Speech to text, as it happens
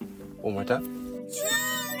One more time.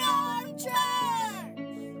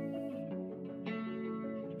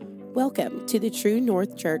 Welcome to the True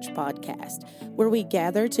North Church podcast, where we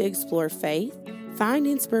gather to explore faith, find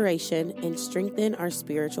inspiration, and strengthen our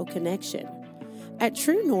spiritual connection. At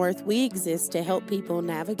True North, we exist to help people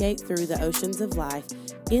navigate through the oceans of life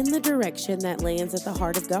in the direction that lands at the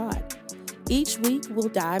heart of God. Each week, we'll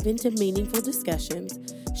dive into meaningful discussions,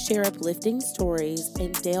 share uplifting stories,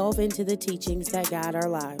 and delve into the teachings that guide our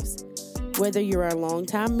lives. Whether you're a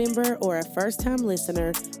longtime member or a first-time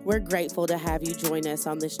listener, we're grateful to have you join us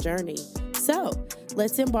on this journey. So,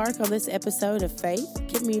 let's embark on this episode of faith,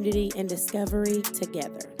 community, and discovery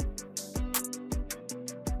together.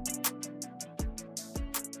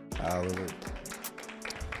 Hallelujah.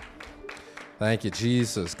 Thank you,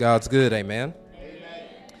 Jesus. God's good, amen? Amen.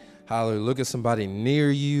 Hallelujah. Look at somebody near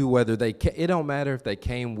you, whether it don't matter if they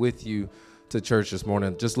came with you to church this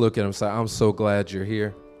morning. Just look at them and say, I'm so glad you're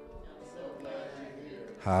here.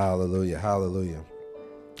 Hallelujah, hallelujah.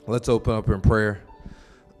 Let's open up in prayer.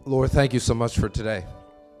 Lord, thank you so much for today.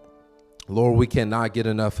 Lord, we cannot get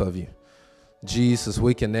enough of you. Jesus,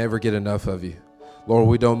 we can never get enough of you. Lord,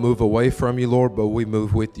 we don't move away from you, Lord, but we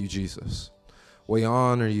move with you, Jesus. We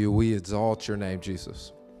honor you. We exalt your name,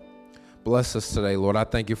 Jesus. Bless us today, Lord. I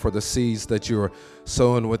thank you for the seeds that you are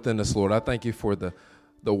sowing within us, Lord. I thank you for the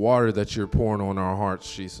water that you're pouring on our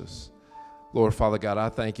hearts, Jesus. Lord, Father God, I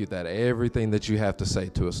thank you that everything that you have to say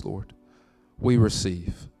to us, Lord, we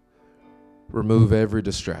receive. Remove every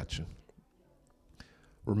distraction.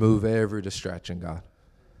 Remove every distraction, God.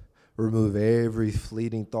 Remove every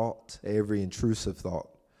fleeting thought, every intrusive thought.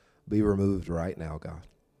 Be removed right now, God.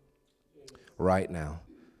 Right now.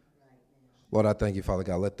 Lord, I thank you, Father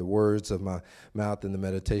God. Let the words of my mouth and the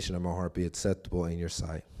meditation of my heart be acceptable in your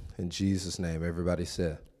sight. In Jesus' name, everybody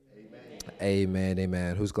said. Amen,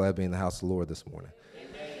 amen. Who's glad to be in the house of the Lord this morning?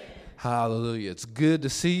 Amen. Hallelujah. It's good to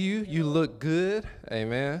see you. You look good.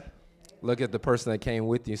 Amen. Look at the person that came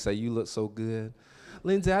with you and say, you look so good.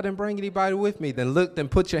 Lindsey, I didn't bring anybody with me. Then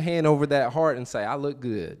put your hand over that heart and say, I look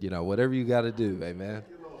good. You know, whatever you got to do. Amen.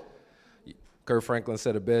 Kurt Franklin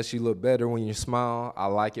said it best, you look better when you smile. I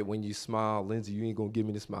like it when you smile. Lindsey, you ain't going to give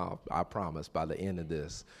me the smile. I promise by the end of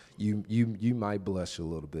this, you might blush a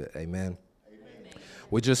little bit. Amen.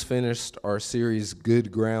 We just finished our series,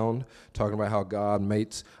 Good Ground, talking about how God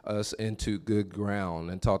makes us into good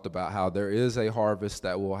ground, and talked about how there is a harvest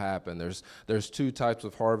that will happen. There's two types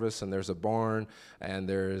of harvest, and there's a barn, and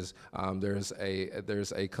there's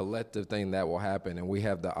a collective thing that will happen, and we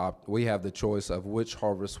have the choice of which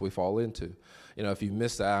harvest we fall into. You know, if you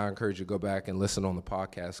missed that, I encourage you to go back and listen on the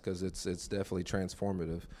podcast because it's definitely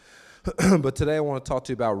transformative. But today I want to talk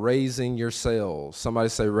to you about raising your cells. Somebody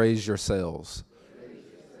say, raise your cells.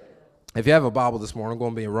 If you have a Bible this morning, I'm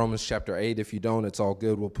going to be in Romans chapter 8. If you don't, it's all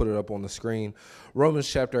good. We'll put it up on the screen. Romans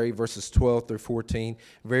chapter 8, verses 12 through 14.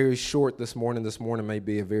 Very short this morning. This morning may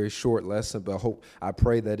be a very short lesson, but I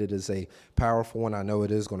pray that it is a powerful one. I know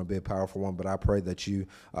it is going to be a powerful one, but I pray that you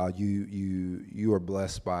are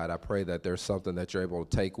blessed by it. I pray that there's something that you're able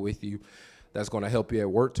to take with you that's going to help you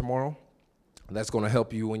at work tomorrow. That's going to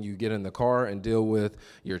help you when you get in the car and deal with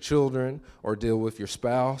your children or deal with your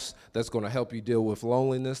spouse. That's going to help you deal with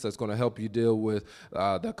loneliness. That's going to help you deal with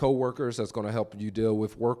the coworkers. That's going to help you deal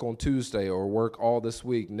with work on Tuesday or work all this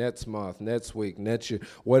week, next month, next week, next year,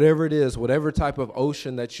 whatever it is, whatever type of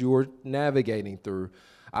ocean that you are navigating through.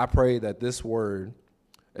 I pray that this word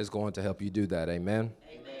is going to help you do that. Amen.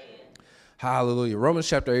 Amen. Hallelujah. Romans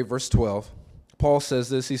chapter 8, verse 12. Paul says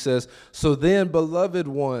this, he says, so then, beloved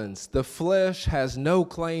ones, the flesh has no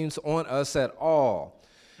claims on us at all.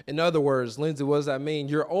 In other words, Lindsey, what does that mean?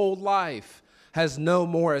 Your old life has no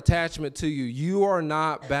more attachment to you. You are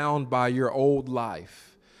not bound by your old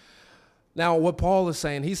life. Now, what Paul is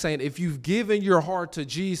saying, he's saying if you've given your heart to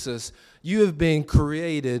Jesus, you have been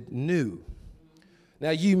created new. Now,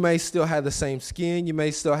 you may still have the same skin. You may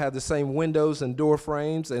still have the same windows and door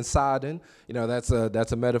frames and siding. You know, that's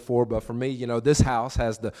a metaphor. But for me, you know, this house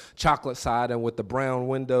has the chocolate siding with the brown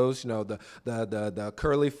windows, you know, the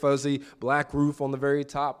curly, fuzzy black roof on the very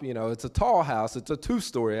top. You know, it's a tall house. It's a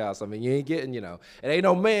 2-story house. I mean, you ain't getting, you know, it ain't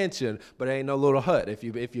no mansion, but it ain't no little hut, if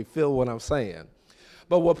you feel what I'm saying.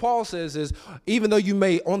 But what Paul says is, even though you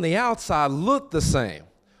may on the outside look the same,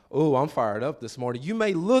 oh, I'm fired up this morning. You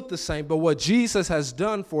may look the same, but what Jesus has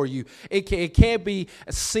done for you, it can't be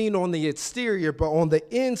seen on the exterior, but on the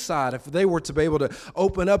inside. If they were to be able to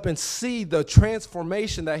open up and see the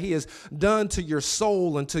transformation that he has done to your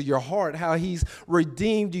soul and to your heart, how he's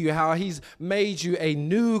redeemed you, how he's made you a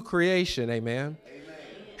new creation, amen?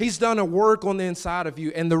 He's done a work on the inside of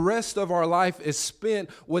you, and the rest of our life is spent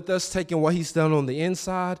with us taking what he's done on the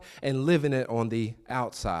inside and living it on the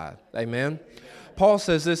outside. Amen? Paul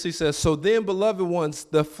says this, he says, so then, beloved ones,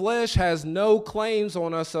 the flesh has no claims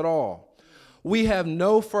on us at all. We have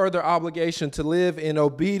no further obligation to live in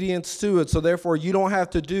obedience to it, so therefore you don't have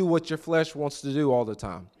to do what your flesh wants to do all the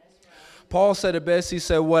time. Paul said it best. He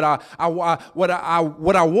said, what I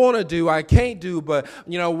want to do, I can't do, but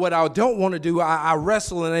what I don't want to do, I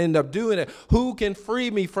wrestle and I end up doing it. Who can free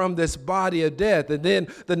me from this body of death? And then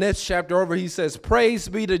the next chapter over, he says, praise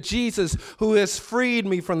be to Jesus who has freed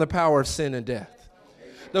me from the power of sin and death.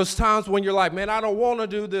 Those times when you're like, man, I don't want to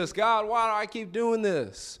do this. God, why do I keep doing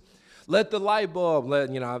this? Let the light bulb,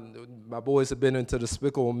 my boys have been into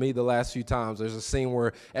Despicable with Me the last few times. There's a scene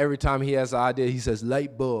where every time he has an idea, he says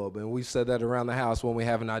light bulb, and we've said that around the house when we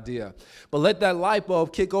have an idea. But let that light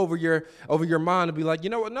bulb kick over your mind and be like, you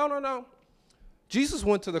know what, no. Jesus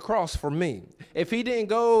went to the cross for me. If he didn't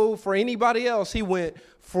go for anybody else, he went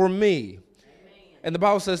for me. Amen. And the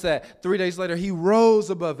Bible says that 3 days later, he rose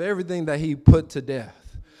above everything that he put to death.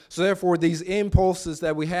 So therefore, these impulses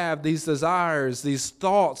that we have, these desires, these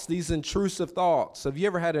thoughts, these intrusive thoughts. Have you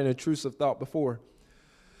ever had an intrusive thought before?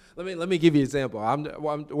 Let me give you an example.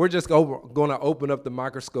 We're just going to open up the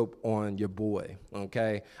microscope on your boy,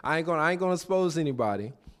 okay? I ain't going to expose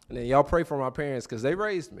anybody. And then y'all pray for my parents because they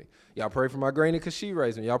raised me. Y'all pray for my granny because she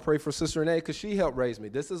raised me. Y'all pray for Sister Renee because she helped raise me.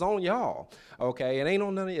 This is on y'all, okay? It ain't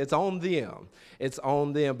on none of you. It's on them. It's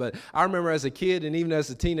on them. But I remember as a kid and even as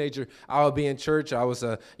a teenager, I would be in church. I was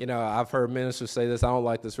I've heard ministers say this. I don't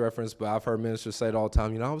like this reference, but I've heard ministers say it all the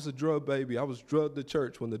time. I was a drug baby. I was drugged to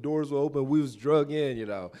church. When the doors were open, we was drug in,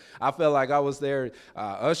 I felt like I was there.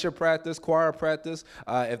 Usher practice, choir practice.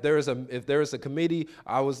 If there was a committee,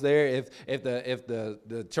 I was there. If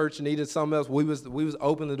the church needed something else, we was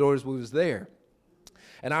open the doors. We was there.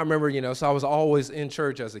 And I remember, so I was always in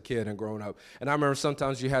church as a kid and growing up. And I remember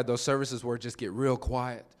sometimes you had those services where it just get real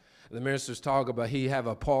quiet. And the ministers talk about he have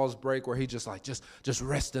a pause break where he just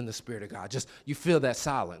rest in the Spirit of God. Just you feel that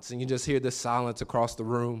silence and you just hear this silence across the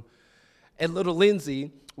room. And little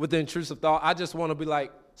Lindsey, with the intrusive thought, I just want to be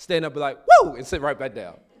like, stand up, be like, woo, and sit right back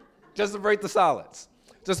down. Just to break the silence.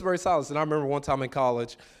 Just to break silence. And I remember one time in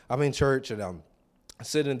college, I'm in church and I'm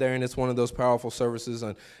sitting there, and it's one of those powerful services,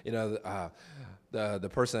 and the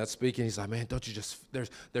person that's speaking, he's like, man, don't you just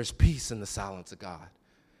there's peace in the silence of God.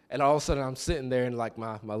 And all of a sudden I'm sitting there and like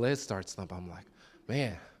my legs start thumping. I'm like,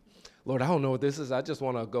 man, Lord, I don't know what this is. I just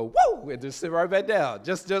want to go woo and just sit right back down,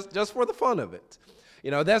 just for the fun of it.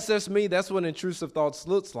 That's just me. That's what intrusive thoughts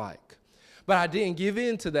looks like. But I didn't give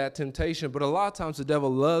in to that temptation. But a lot of times the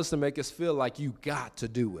devil loves to make us feel like you got to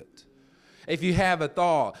do it. If you have a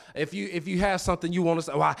thought, if you have something you want to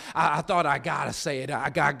say, well, I thought I got to say it. I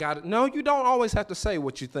got it. No, you don't always have to say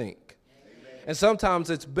what you think. Amen. And sometimes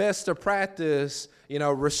it's best to practice,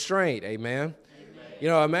 restraint. Amen.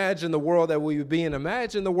 Amen. Imagine the world that we would be in.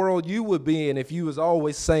 Imagine the world you would be in if you was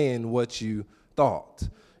always saying what you thought.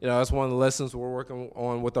 That's one of the lessons we're working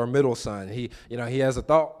on with our middle son. He has a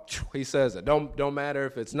thought, he says it. Don't matter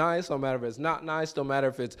if it's nice, don't matter if it's not nice, don't matter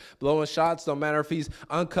if it's blowing shots, don't matter if he's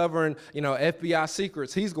uncovering, FBI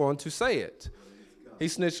secrets, he's going to say it. He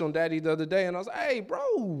snitched on Daddy the other day, and I was like, hey,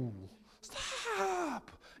 bro, stop.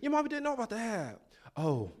 Your mama didn't know about that.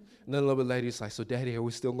 Oh, and then a little bit later, he's like, so Daddy, are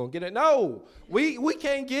we still going to get it? No, we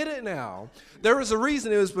can't get it now. There was a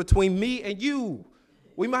reason it was between me and you.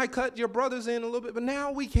 We might cut your brothers in a little bit, but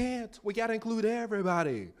now we can't. We got to include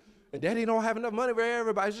everybody. And Daddy don't have enough money for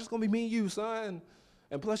everybody. It's just going to be me and you, son.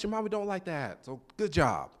 And plus, your mama don't like that. So good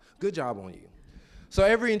job. Good job on you. So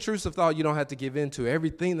every intrusive thought you don't have to give into.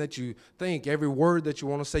 Everything that you think, every word that you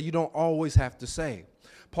want to say, you don't always have to say.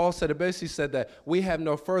 Paul said it best. He said that we have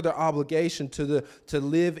no further obligation to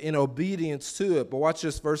live in obedience to it. But watch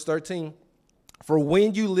this, verse 13. For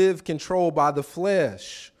when you live controlled by the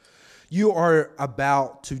flesh, you are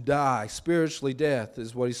about to die. Spiritually, death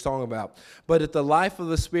is what he's talking about. But if the life of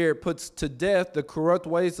the Spirit puts to death the corrupt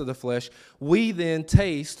ways of the flesh, we then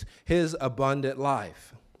taste his abundant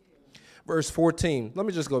life. Verse 14. Let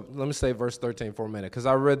me say verse 13 for a minute, because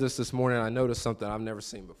I read this morning and I noticed something I've never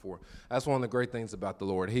seen before. That's one of the great things about the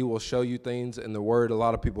Lord. He will show you things in the Word. A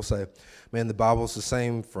lot of people say, man, the Bible's the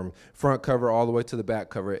same from front cover all the way to the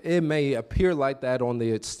back cover. It may appear like that on the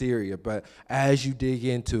exterior, but as you dig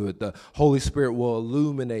into it, the Holy Spirit will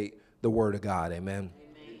illuminate the Word of God. Amen.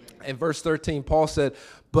 In verse 13, Paul said,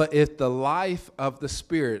 but if the life of the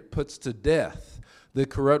Spirit puts to death the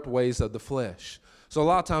corrupt ways of the flesh. So a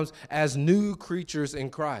lot of times as new creatures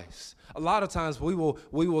in Christ, a lot of times we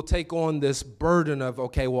will take on this burden of,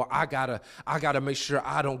 okay, well, I gotta make sure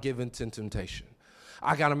I don't give in to temptation.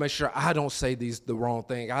 I got to make sure I don't say the wrong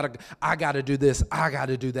thing. I got to do this. I got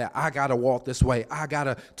to do that. I got to walk this way. I got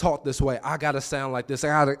to talk this way. I got to sound like this.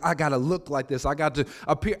 I got to look like this. I got to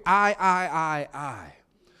appear. I.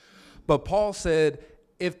 But Paul said,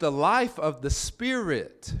 if the life of the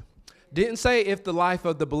Spirit, didn't say if the life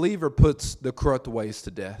of the believer puts the corrupt ways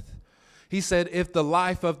to death. He said, if the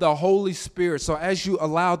life of the Holy Spirit, so as you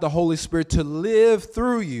allow the Holy Spirit to live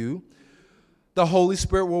through you, the Holy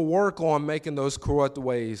Spirit will work on making those corrupt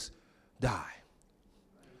ways die.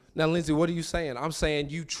 Now, Lindsey, what are you saying? I'm saying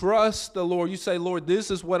you trust the Lord. You say, Lord,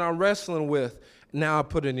 this is what I'm wrestling with. Now I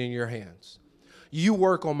put it in your hands. You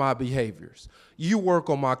work on my behaviors. You work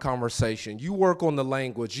on my conversation. You work on the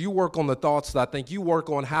language. You work on the thoughts that I think. You work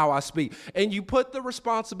on how I speak. And you put the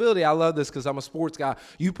responsibility. I love this because I'm a sports guy.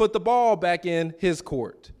 You put the ball back in his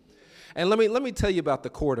court. And let me tell you about the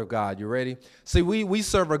court of God. You ready? See, we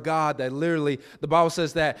serve a God that literally, the Bible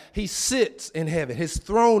says that he sits in heaven. His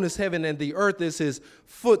throne is heaven and the earth is his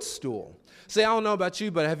footstool. See, I don't know about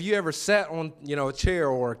you, but have you ever sat on, a chair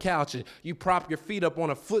or a couch and you prop your feet up on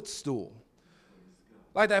a footstool?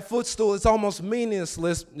 Like that footstool, it's almost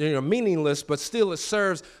meaningless, but still it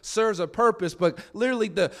serves a purpose. But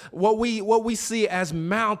literally, what we see as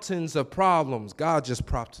mountains of problems, God just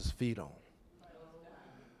propped his feet on.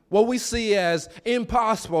 What we see as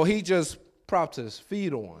impossible, he just propped his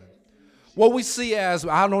feet on. What we see as,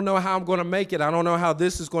 I don't know how I'm going to make it. I don't know how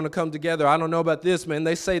this is going to come together. I don't know about this, man.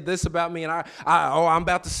 They say this about me, and I'm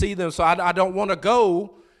about to see them, so I don't want to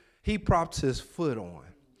go. He propped his foot on.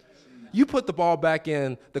 You put the ball back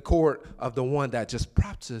in the court of the one that just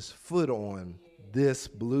props his foot on this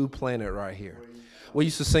blue planet right here. We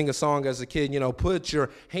used to sing a song as a kid, put your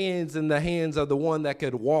hands in the hands of the one that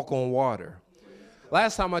could walk on water.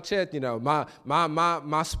 Last time I checked,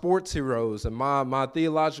 my sports heroes and my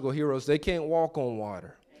theological heroes, they can't walk on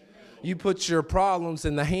water. You put your problems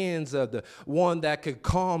in the hands of the one that could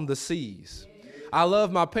calm the seas. I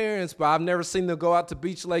love my parents, but I've never seen them go out to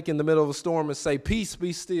Beach Lake in the middle of a storm and say, peace,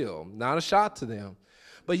 be still. Not a shot to them.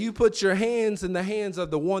 But you put your hands in the hands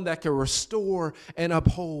of the one that can restore and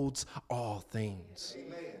upholds all things.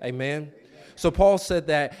 Amen. So Paul said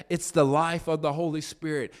that it's the life of the Holy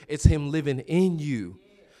Spirit. It's him living in you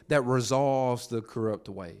that resolves the corrupt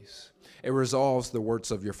ways. It resolves the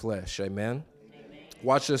works of your flesh. Amen.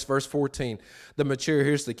 Watch this, verse 14.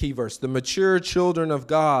 Here's the key verse. The mature children of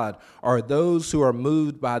God are those who are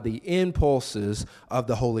moved by the impulses of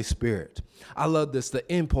the Holy Spirit. I love this,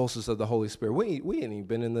 the impulses of the Holy Spirit. We ain't even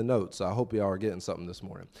been in the notes, so I hope y'all are getting something this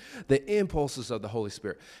morning. The impulses of the Holy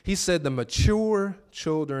Spirit. He said the mature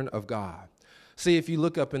children of God. See, if you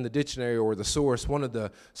look up in the dictionary or the source, one of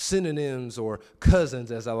the synonyms or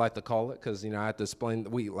cousins, as I like to call it, because, I have to explain,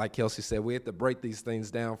 like Kelsey said, we have to break these things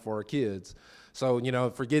down for our kids. So,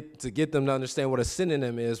 to get them to understand what a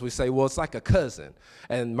synonym is, we say, well, it's like a cousin.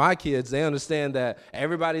 And my kids, they understand that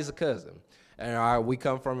everybody's a cousin. And we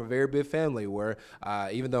come from a very big family where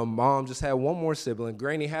even though mom just had one more sibling,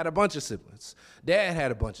 granny had a bunch of siblings. Dad had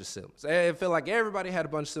a bunch of siblings. I feel like everybody had a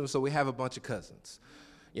bunch of siblings, so we have a bunch of cousins.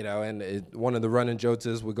 One of the running jokes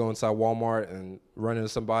is we go inside Walmart and run into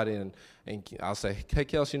somebody, and I'll say, hey,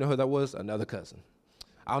 Kelsey, you know who that was? Another cousin.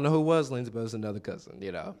 I don't know who it was, Lindsey, but it was another cousin,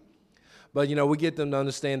 But, we get them to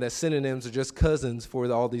understand that synonyms are just cousins for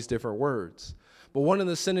all these different words. But one of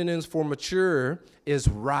the synonyms for mature is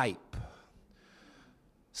ripe.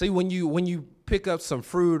 See, when you pick up some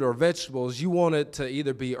fruit or vegetables, you want it to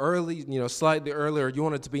either be early, slightly early, or you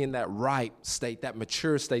want it to be in that ripe state, that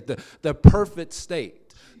mature state, the perfect state.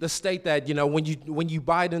 The state that, when you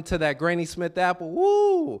bite into that Granny Smith apple,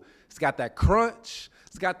 woo, it's got that crunch,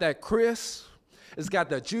 it's got that crisp, it's got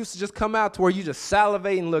the juice just come out to where you just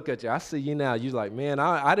salivate and look at you. I see you now. You're like, man,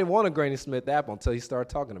 I didn't want a Granny Smith apple until you start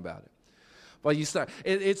talking about it. But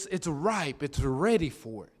it's ripe, it's ready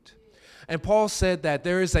for it. And Paul said that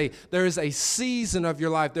there is a season of your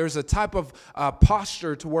life. There's a type of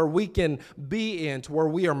posture to where we can be in, to where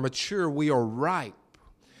we are mature, we are ripe.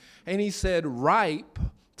 And he said ripe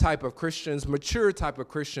type of Christians, mature type of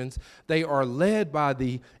Christians, they are led by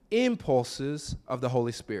the impulses of the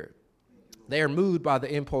Holy Spirit. They are moved by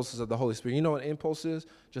the impulses of the Holy Spirit. You know what impulse is?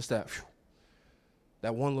 Just that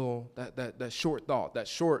one little, that short thought, that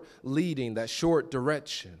short leading, that short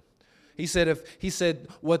direction. He said, it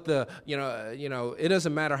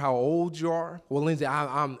doesn't matter how old you are. Well, Lindsey,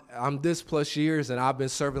 I'm this plus years and I've been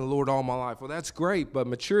serving the Lord all my life. Well, that's great, but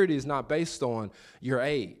maturity is not based on your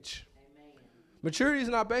age. Amen. Maturity is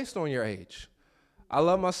not based on your age. I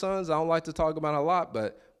love my sons. I don't like to talk about it a lot,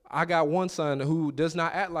 but I got one son who does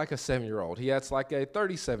not act like a 7-year-old. He acts like a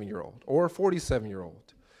 37-year-old or a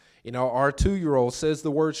 47-year-old. You know, our 2-year-old says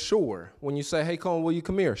the word sure. When you say, hey, Colin, will you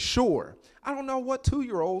come here? Sure. I don't know what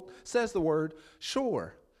 2-year-old says the word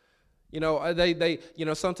sure. You know, they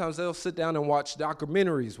sometimes they'll sit down and watch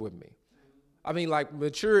documentaries with me. I mean, like,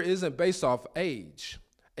 mature isn't based off age.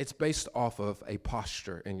 It's based off of a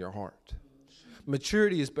posture in your heart.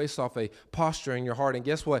 Maturity is based off a posture in your heart. And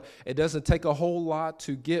guess what? It doesn't take a whole lot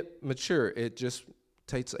to get mature. It just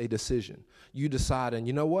takes a decision. You decide, and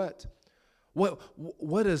you know what?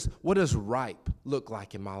 What does ripe look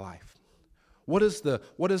like in my life? What is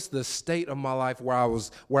the state of my life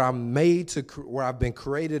where I've been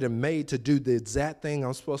created and made to do the exact thing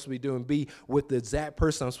I'm supposed to be doing, be with the exact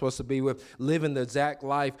person I'm supposed to be with, living the exact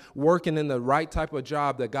life, working in the right type of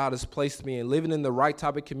job that God has placed me in, living in the right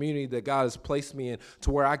type of community that God has placed me in,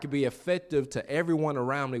 to where I could be effective to everyone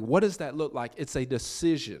around me. What does that look like? It's a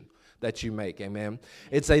decision that you make, amen?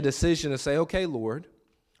 It's a decision to say, okay, Lord,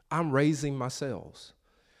 I'm raising my sails.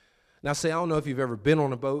 Now, I don't know if you've ever been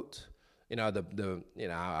on a boat. You know,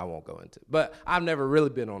 I won't go into it. But I've never really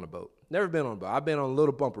been on a boat. Never been on a boat. I've been on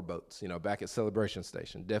little bumper boats, you know, back at Celebration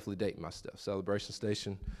Station. Definitely dating my stuff. Celebration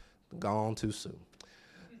Station, gone too soon.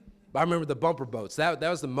 But I remember the bumper boats. That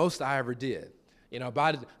was the most I ever did. You know,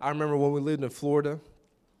 I remember when we lived in Florida,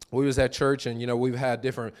 we was at church, and, you know, we've had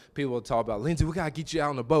different people talk about, Lindsey, we got to get you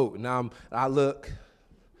out on the boat. And I look.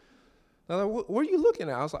 I'm like, what are you looking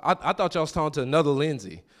at? I was like, I thought y'all was talking to another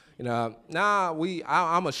Lindsey. You know,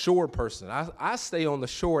 I'm a shore person. I stay on the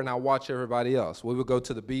shore and I watch everybody else. We would go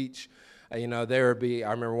to the beach. You know, I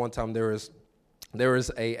remember one time there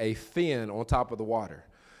was a fin on top of the water,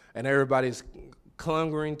 and everybody's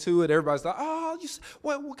clungering to it. Everybody's like, oh,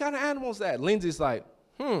 what kind of animal is that? Lindsey's like,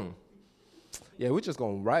 yeah, we're just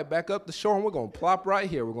going right back up the shore, and we're going to plop right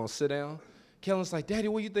here. We're going to sit down. Kellen's like, Daddy,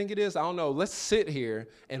 what do you think it is? I don't know. Let's sit here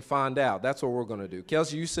and find out. That's what we're going to do.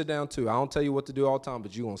 Kelsey, you sit down too. I don't tell you what to do all the time,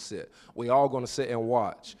 but you're going to sit. We all going to sit and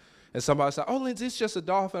watch. And somebody said, oh, Lindsey, it's just a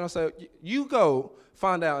dolphin. I said, you go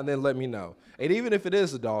find out and then let me know. And even if it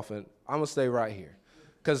is a dolphin, I'm going to stay right here.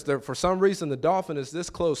 Because for some reason, the dolphin is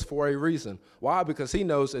this close for a reason. Why? Because he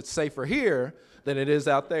knows it's safer here than it is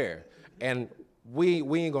out there. And we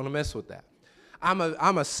ain't going to mess with that. I'm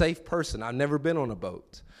a safe person. I've never been on a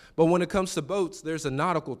boat. But when it comes to boats, there's a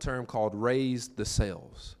nautical term called raise the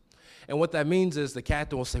sails. And what that means is the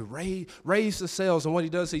captain will say, raise the sails. And what he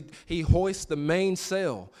does, he hoists the main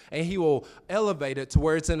sail, and he will elevate it to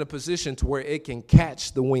where it's in a position to where it can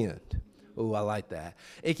catch the wind. Oh, I like that.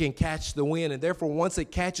 It can catch the wind, and therefore once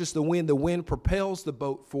it catches the wind propels the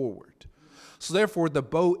boat forward. So therefore the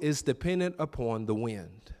boat is dependent upon the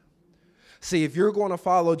wind. See, if you're going to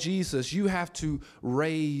follow Jesus, you have to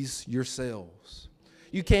raise your sails.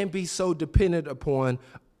 You can't be so dependent upon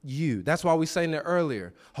you. That's why we sang that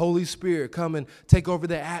earlier. Holy Spirit, come and take over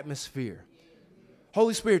the atmosphere.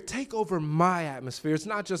 Holy Spirit, take over my atmosphere. It's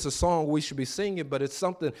not just a song we should be singing, but it's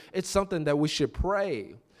something that we should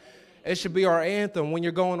pray. It should be our anthem when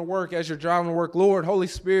you're going to work, as you're driving to work. Lord, Holy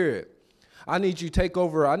Spirit, I need you to take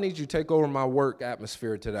over my work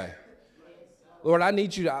atmosphere today. Lord, I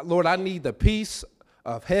need the peace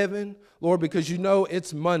of heaven, Lord, because you know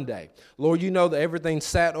it's Monday. Lord, you know that everything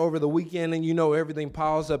sat over the weekend, and you know everything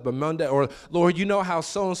piles up on Monday. Or, Lord, you know how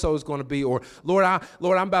so-and-so is going to be. Or, Lord,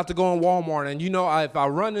 I'm about to go in Walmart, and you know if I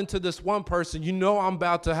run into this one person, you know I'm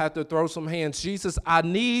about to have to throw some hands. Jesus, I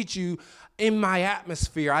need you in my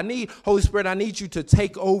atmosphere. Holy Spirit, I need you to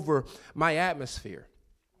take over my atmosphere.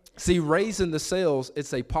 See, raising the sails,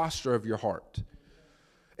 it's a posture of your heart.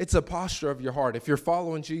 It's a posture of your heart. If you're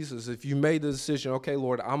following Jesus, if you made the decision, okay,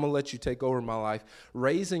 Lord, I'm going to let you take over my life,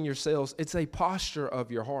 raising your sails, it's a posture of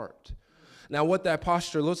your heart. Now, what that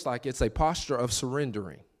posture looks like, it's a posture of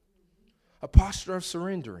surrendering. A posture of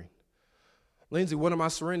surrendering. Lindsey, what am I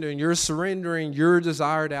surrendering? You're surrendering your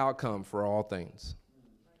desired outcome for all things.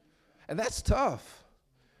 And that's tough.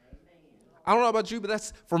 I don't know about you,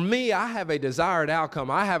 but for me, I have a desired outcome.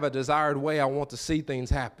 I have a desired way I want to see things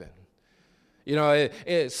happen. You know,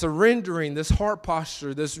 it's surrendering, this heart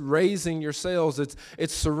posture, this raising your sails,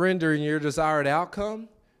 it's surrendering your desired outcome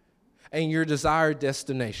and your desired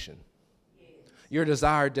destination. Your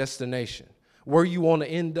desired destination, where you want to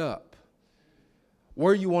end up.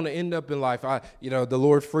 Where you want to end up in life. The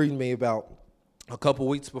Lord freed me about a couple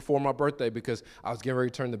weeks before my birthday because I was getting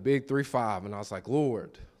ready to turn the big 3-5, and I was like,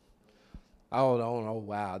 Lord, oh,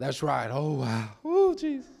 wow, that's right, oh, wow, oh,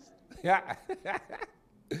 Jesus. Yeah.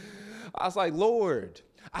 I was like, Lord,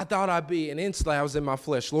 I thought I'd be, and instantly I was in my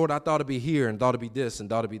flesh. Lord, I thought I'd be here, and thought it'd be this, and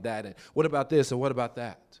thought it'd be that, and what about this, and what about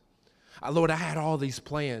that? Lord, I had all these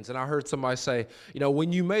plans, and I heard somebody say,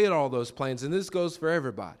 when you made all those plans, and this goes for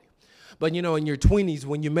everybody, But, in your 20s,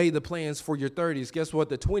 when you made the plans for your 30s, guess what?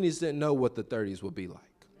 The 20s didn't know what the 30s would be like.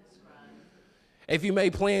 If you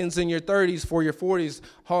made plans in your 30s for your 40s,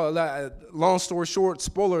 long story short,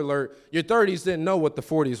 spoiler alert, your 30s didn't know what the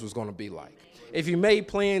 40s was going to be like. If you made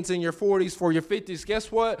plans in your 40s for your 50s,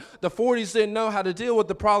 guess what? The 40s didn't know how to deal with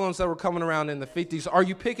the problems that were coming around in the 50s. Are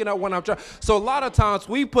you picking up what I'm trying? So a lot of times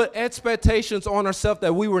we put expectations on ourselves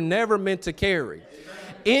that we were never meant to carry.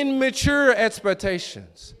 Immature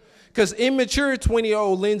expectations. Because immature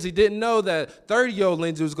 20-year-old Lindsey didn't know that 30-year-old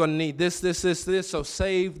Lindsey was going to need this, so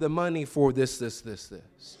save the money for this.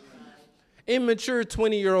 Immature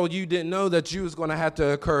 20-year-old you didn't know that you was going to have to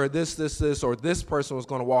occur this, or this person was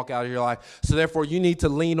going to walk out of your life. So therefore, you need to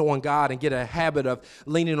lean on God and get a habit of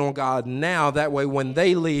leaning on God now. That way, when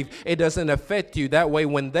they leave, it doesn't affect you. That way,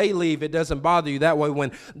 when they leave, it doesn't bother you. That way,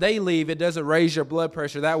 when they leave, it doesn't raise your blood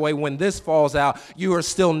pressure. That way, when this falls out, you are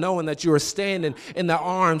still knowing that you are standing in the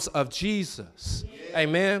arms of Jesus.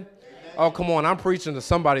 Amen? Oh, come on. I'm preaching to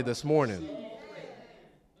somebody this morning.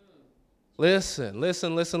 Listen.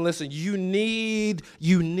 You need,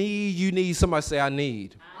 somebody say, I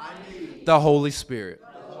need the Holy Spirit.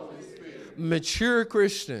 Mature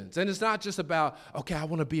Christians. And it's not just about, okay, I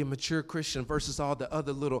want to be a mature Christian versus all the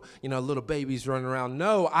other little babies running around.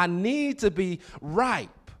 No, I need to be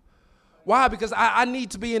ripe. Why? Because I need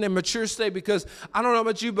to be in a mature state, because I don't know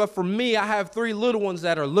about you, but for me, I have 3 little ones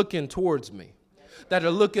that are looking towards me, that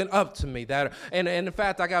are looking up to me. And in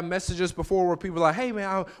fact, I got messages before where people are like, hey,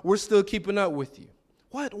 man, we're still keeping up with you.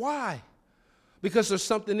 What? Why? Because there's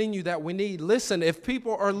something in you that we need. Listen, if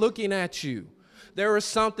people are looking at you, there is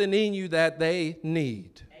something in you that they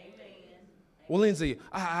need. Amen. Well, Lindsey,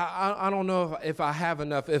 I don't know if I have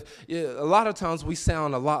enough. A lot of times we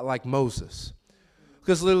sound a lot like Moses.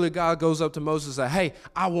 Because literally God goes up to Moses and says, hey,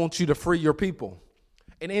 I want you to free your people.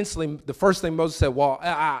 And instantly, the first thing Moses said, well,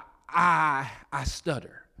 I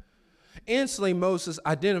stutter. Instantly, Moses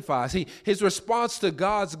identifies. His response to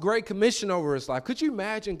God's great commission over his life. Could you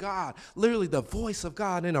imagine God, literally the voice of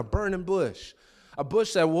God in a burning bush, a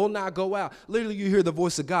bush that will not go out? Literally, you hear the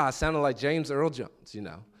voice of God sounding like James Earl Jones,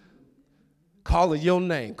 calling your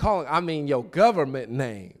name, your government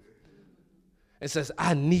name. It says,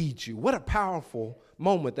 I need you. What a powerful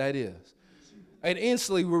moment that is. And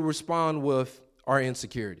instantly, we respond with our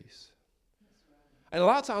insecurities. And a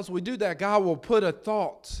lot of times we do that. God will put a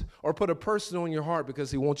thought or put a person on your heart because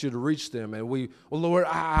he wants you to reach them. And Lord,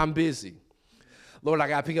 I'm busy. Lord, I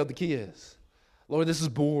got to pick up the kids. Lord, this is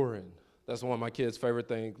boring. That's one of my kids' favorite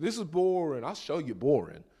things. This is boring. I'll show you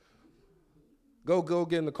boring. Go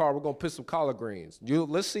get in the car. We're going to pick some collard greens.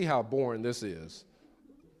 Let's see how boring this is.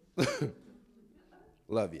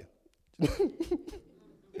 Love you.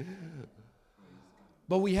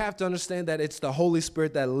 But we have to understand that it's the Holy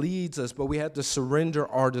Spirit that leads us, but we have to surrender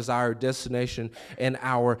our desired destination and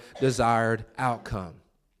our desired outcome.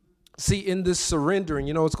 See, in this surrendering,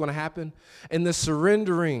 you know what's going to happen? In this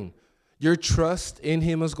surrendering, your trust in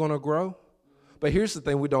him is going to grow. But here's the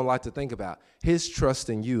thing we don't like to think about. His trust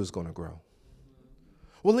in you is going to grow.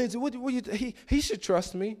 Well, Lindsey, he should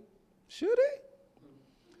trust me. Should he?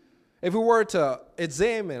 If we were to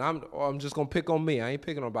examine, I'm just going to pick on me. I ain't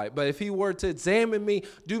picking on nobody. But if he were to examine me,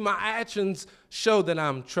 do my actions show that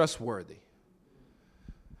I'm trustworthy?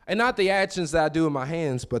 And not the actions that I do in my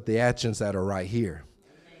hands, but the actions that are right here.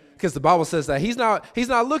 Because the Bible says that he's not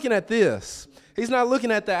looking at this. He's not looking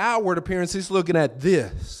at the outward appearance. He's looking at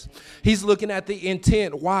this. He's looking at the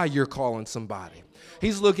intent why you're calling somebody.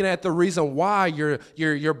 He's looking at the reason why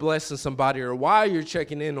you're blessing somebody or why you're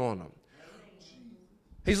checking in on them.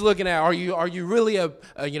 He's looking at, are you really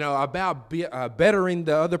about bettering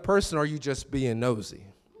the other person, or are you just being nosy?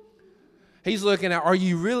 He's looking at, are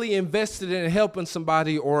you really invested in helping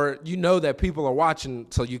somebody, or you know that people are watching,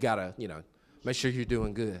 so you got to, make sure you're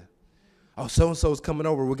doing good. Oh, so-and-so's coming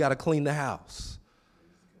over, we got to clean the house.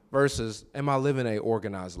 Versus, am I living an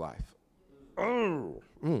organized life? All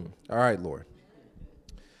right, Lord.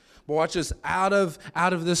 But watch this, out of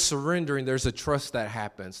this surrendering, there's a trust that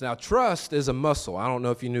happens. Now, trust is a muscle. I don't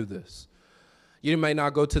know if you knew this. You may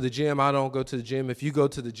not go to the gym. I don't go to the gym. If you go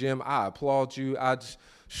to the gym, I applaud you. I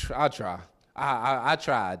try. I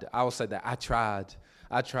tried. I will say that.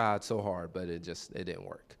 I tried so hard, but it didn't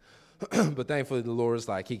work. But thankfully, the Lord is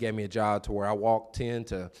like, he gave me a job to where I walk 10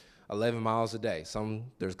 to 11 miles a day.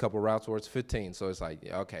 There's a couple routes where it's 15. So it's like,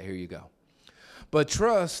 yeah, okay, here you go. But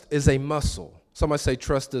trust is a muscle. Somebody say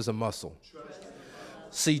trust is a muscle.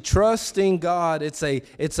 See, trusting God, it's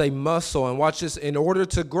a muscle. And watch this, in order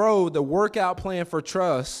to grow, the workout plan for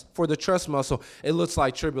the trust muscle, it looks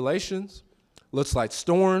like tribulations, looks like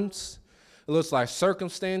storms, it looks like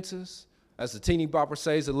circumstances, As the teeny bopper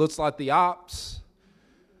says, it looks like the ops.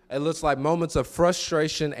 It looks like moments of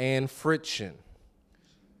frustration and friction.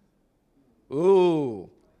 Ooh,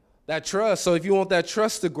 that trust. So if you want that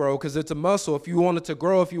trust to grow, because it's a muscle, if you want it to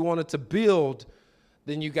grow, if you want it to build,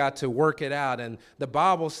 then you got to work it out. And the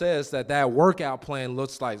Bible says that workout plan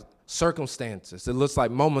looks like circumstances. It looks like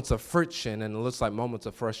moments of friction, and it looks like moments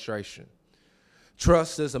of frustration.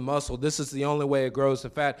 Trust is a muscle. This is the only way it grows.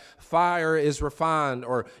 In fact, fire is refined,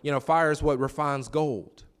 or, fire is what refines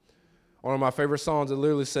gold. One of my favorite songs, it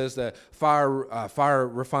literally says that fire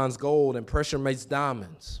refines gold and pressure makes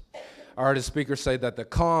diamonds. I heard a speaker say that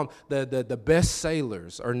the best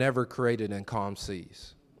sailors are never created in calm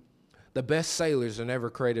seas. The best sailors are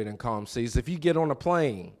never created in calm seas. If you get on a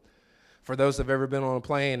plane, for those that have ever been on a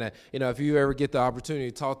plane, if you ever get the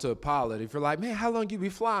opportunity to talk to a pilot, if you're like, man, how long you be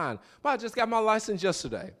flying? Well, I just got my license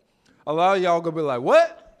yesterday. A lot of y'all going to be like,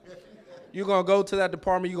 what? You're going to go to that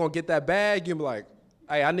department, you're going to get that bag, you're going to be like,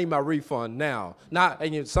 hey, I need my refund now.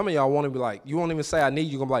 Some of y'all want to be like, you won't even say I need,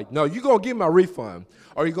 you're going to be like, no, you're going to give me my refund.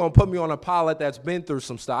 Or you're going to put me on a pilot that's been through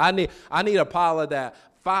some stuff. I need a pilot that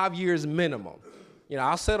 5 years minimum.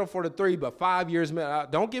 I'll settle for the 3, but 5 years minimum.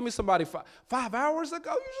 Don't give me somebody 5 hours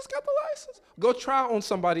ago, you just got the license. Go try on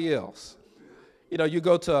somebody else. You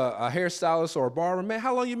go to a hairstylist or a barber, man,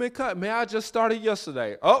 how long you been cutting? Man, I just started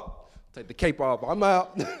yesterday. Oh, take the cape off, I'm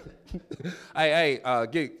out.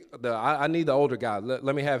 I need the older guy.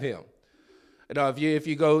 Let me have him. If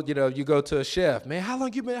you go to a chef, man, how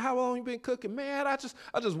long you been cooking? Man, I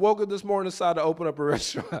just woke up this morning and decided to open up a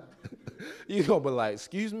restaurant. You gonna be like,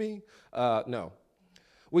 excuse me? No.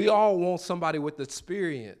 We all want somebody with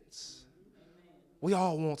experience. We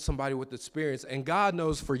all want somebody with experience. And God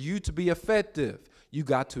knows for you to be effective, you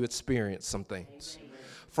got to experience some things.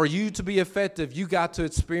 For you to be effective, you got to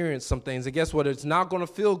experience some things. And guess what? It's not going to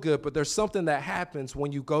feel good, but there's something that happens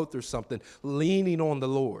when you go through something. Leaning on the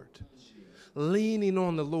Lord. Leaning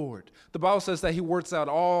on the Lord. The Bible says that he works out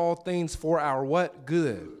all things for our what?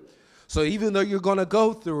 Good. So even though you're going to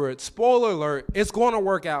go through it, spoiler alert, it's going to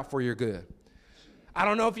work out for your good. I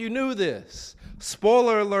don't know if you knew this.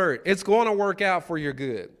 Spoiler alert, it's going to work out for your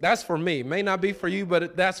good. That's for me. It may not be for you,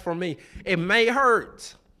 but that's for me. It may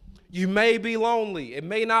hurt. You may be lonely. It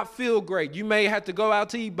may not feel great. You may have to go out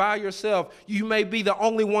to eat by yourself. You may be the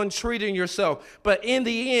only one treating yourself. But in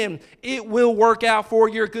the end, it will work out for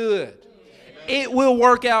your good. It will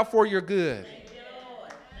work out for your good.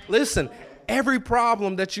 Listen, every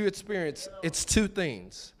problem that you experience, it's two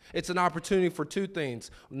things. It's an opportunity for two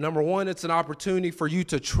things. Number one, it's an opportunity for you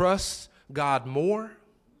to trust God more.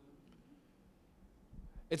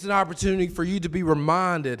 It's an opportunity for you to be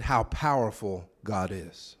reminded how powerful God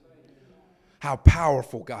is. How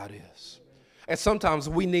powerful God is. And sometimes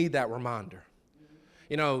we need that reminder.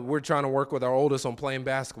 We're trying to work with our oldest on playing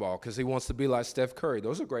basketball because he wants to be like Steph Curry.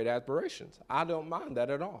 Those are great aspirations. I don't mind that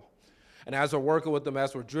at all. And as we're working with him,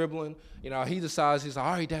 as we're dribbling, he decides, he's like,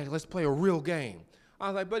 all right, Daddy, let's play a real game. I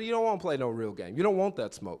was like, buddy, you don't want to play no real game. You don't want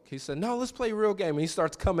that smoke. He said, no, let's play a real game. And he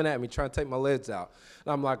starts coming at me, trying to take my legs out.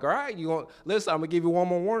 And I'm like, all right, listen, I'm going to give you one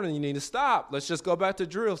more warning. You need to stop. Let's just go back to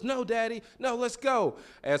drills. No, Daddy, no, let's go.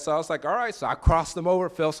 And so I was like, all right. So I crossed him over,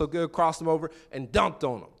 felt so good, crossed him over, and dunked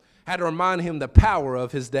on him. Had to remind him the power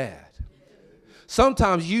of his dad.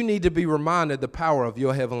 Sometimes you need to be reminded the power of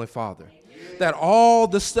your Heavenly Father. That all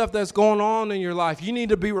the stuff that's going on in your life, you need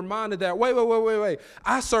to be reminded that, wait.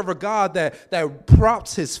 I serve a God that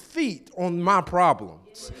props his feet on my problems.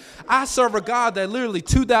 I serve a God that literally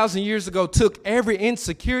 2,000 years ago took every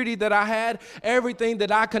insecurity that I had, everything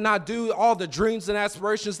that I could not do, all the dreams and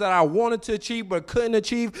aspirations that I wanted to achieve but couldn't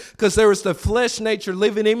achieve because there was the flesh nature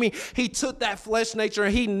living in me. He took that flesh nature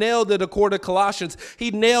and he nailed it according to Colossians.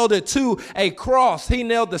 He nailed it to a cross. He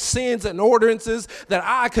nailed the sins and ordinances that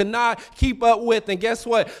I could not keep up with. And guess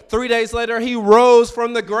what? 3 days later, he rose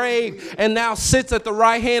from the grave and now sits at the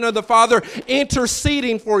right hand of the Father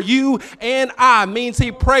interceding for you and I. Means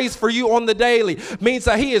he prays for you on the daily. Means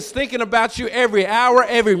that he is thinking about you every hour,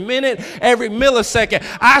 every minute, every millisecond.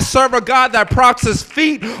 I serve a God that props his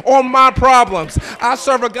feet on my problems. I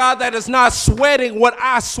serve a God that is not sweating what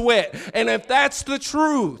I sweat. And if that's the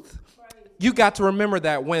truth, you got to remember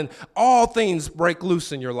that when all things break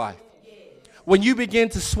loose in your life. When you begin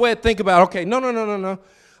to sweat, think about, okay, no.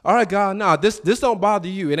 All right, God, no, this don't bother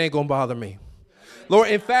you. It ain't going to bother me. Lord,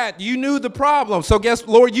 in fact, you knew the problem. So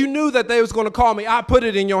Lord, you knew that they was going to call me. I put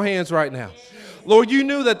it in your hands right now. Lord, you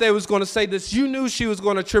knew that they was going to say this. You knew she was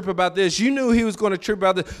going to trip about this. You knew he was going to trip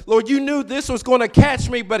about this. Lord, you knew this was going to catch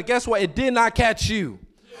me, but guess what? It did not catch you.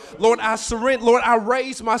 Lord, I surrender. Lord, I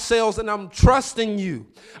raise my sails and I'm trusting you.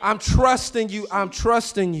 I'm trusting you. I'm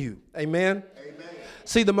trusting you. Amen.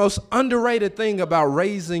 See, the most underrated thing about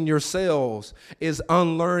raising yourselves is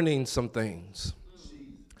unlearning some things.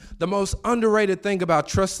 The most underrated thing about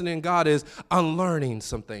trusting in God is unlearning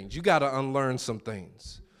some things. You got to unlearn some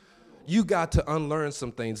things. You got to unlearn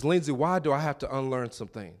some things. Lindsey, why do I have to unlearn some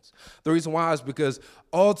things? The reason why is because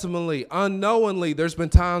ultimately, unknowingly, there's been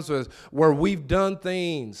times where we've done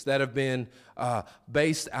things that have been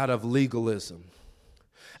based out of legalism.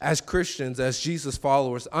 As Christians, as Jesus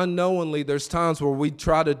followers, unknowingly, there's times where we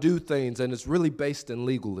try to do things and it's really based in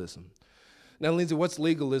legalism. Now, Lindsey, what's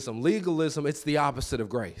legalism? Legalism, it's the opposite of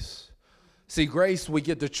grace. See, grace, we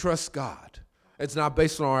get to trust God. It's not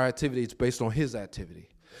based on our activity, it's based on his activity.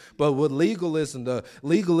 But with legalism,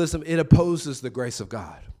 it opposes the grace of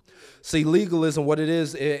God. See, legalism, what it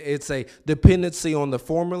is, it's a dependency on the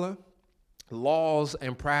formula, laws,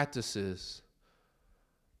 and practices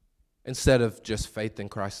instead of just faith in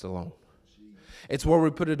Christ alone. It's where we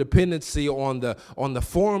put a dependency on the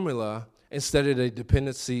formula instead of a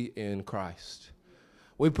dependency in Christ.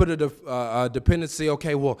 We put a dependency,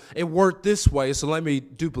 okay, well, it worked this way, so let me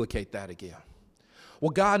duplicate that again. Well,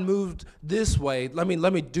 God moved this way. Let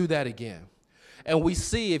me do that again. And we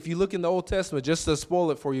see, if you look in the Old Testament, just to spoil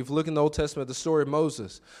it for you, if you look in the Old Testament, the story of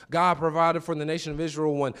Moses, God provided for the nation of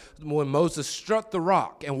Israel when Moses struck the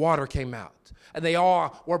rock and water came out. And they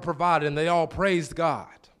all were provided and they all praised God.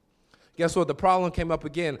 Guess what? The problem came up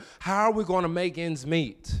again. How are we going to make ends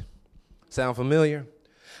meet? Sound familiar?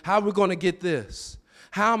 How are we going to get this?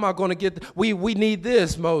 How am I going to get we need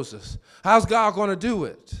this, Moses. How's God going to do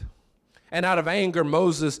it? And out of anger,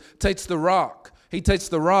 Moses takes the rock. He takes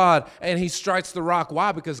the rod and he strikes the rock.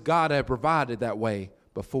 Why? Because God had provided that way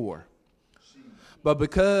before. But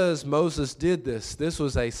because Moses did this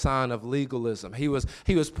was a sign of legalism. He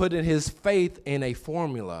was putting his faith in a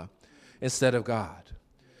formula instead of God.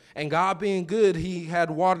 And God being good, he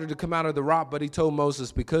had water to come out of the rock, but he told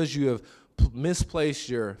Moses, because you have misplaced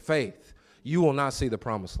your faith, you will not see the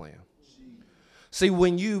promised land. See,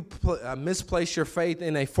 when you misplace your faith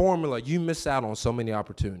in a formula, you miss out on so many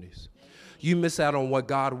opportunities. You miss out on what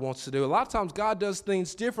God wants to do. A lot of times God does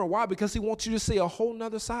things different. Why? Because he wants you to see a whole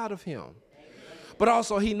nother side of him. But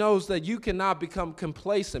also he knows that you cannot become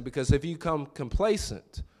complacent, because if you become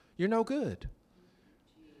complacent, you're no good.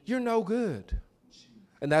 You're no good.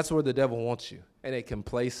 And that's where the devil wants you, in a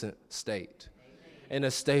complacent state. In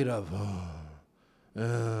a state of,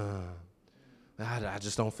 I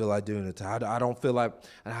just don't feel like doing it. I don't feel like,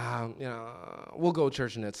 we'll go to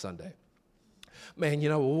church next Sunday. Man,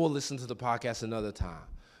 we'll listen to the podcast another time.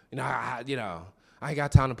 I ain't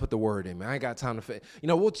got time to put the word in, man. I ain't got time to,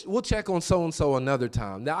 we'll check on so-and-so another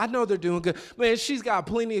time. Now, I know they're doing good. Man, she's got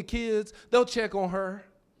plenty of kids. They'll check on her.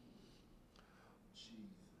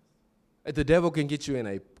 If the devil can get you in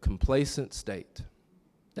a complacent state,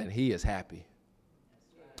 then he is happy.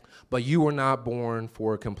 But you were not born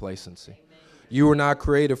for complacency. You were not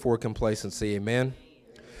created for complacency. Amen?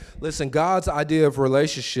 Listen, God's idea of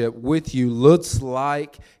relationship with you looks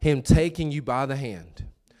like him taking you by the hand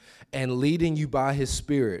and leading you by his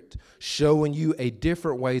Spirit, showing you a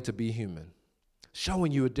different way to be human.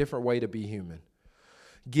 Showing you a different way to be human.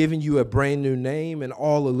 Giving you a brand new name and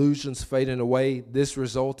all illusions fading away, this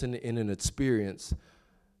resulting in an experience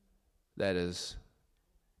that is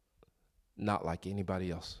not like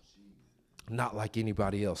anybody else. Not like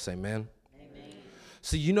anybody else, amen? Amen.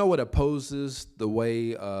 So you know what opposes the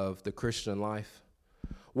way of the Christian life?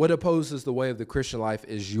 What opposes the way of the Christian life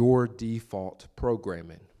is your default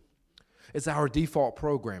programming. It's our default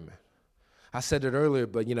programming. I said it earlier,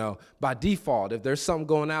 but, by default, if there's something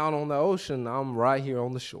going out on the ocean, I'm right here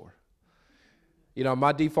on the shore.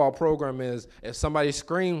 My default program is if somebody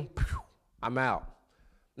screams, I'm out.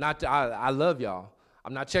 I love y'all.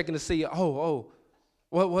 I'm not checking to see,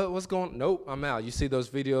 what's going on? Nope, I'm out. You see those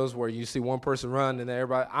videos where you see one person run and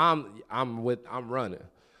everybody, I'm running.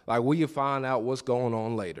 Like, we can find out what's going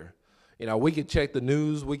on later. We can check the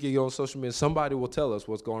news. We can go on social media. Somebody will tell us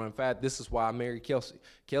what's going on. In fact, this is why I married Kelsey.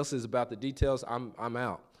 Kelsey is about the details. I'm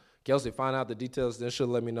out. Kelsey, find out the details, then she'll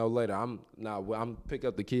let me know later. I'm pick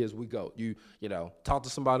up the kids. We go. You talk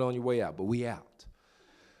to somebody on your way out, but we out.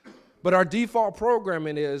 But our default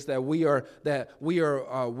programming is that we're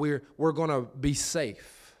going to be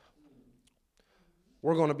safe.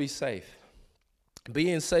 We're going to be safe.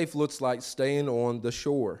 Being safe looks like staying on the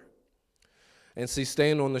shore. And see,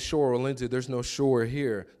 staying on the shore, well, Lindsey, there's no shore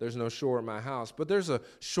here. There's no shore in my house. But there's a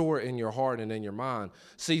shore in your heart and in your mind.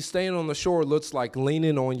 See, staying on the shore looks like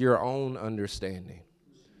leaning on your own understanding.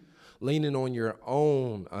 Leaning on your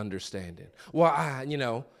own understanding. Well,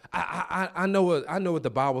 I know what the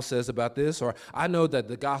Bible says about this, or I know that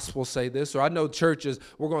the gospel say this, or I know churches,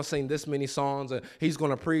 we're going to sing this many songs, and he's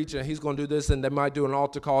going to preach, and he's going to do this, and they might do an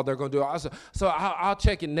altar call. They're going to do it. So I'll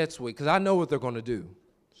check it next week because I know what they're going to do.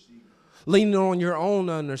 Leaning on your own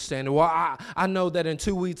understanding. Well, I know that in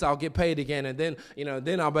 2 weeks I'll get paid again, and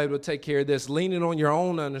then I'll be able to take care of this. Leaning on your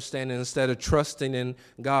own understanding instead of trusting in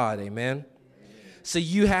God. Amen. So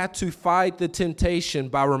you have to fight the temptation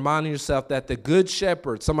by reminding yourself that the good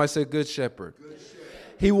shepherd, somebody said good shepherd,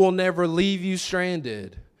 he will never leave you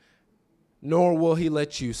stranded, nor will he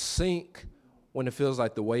let you sink when it feels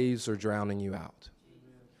like the waves are drowning you out.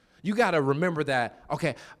 You got to remember that,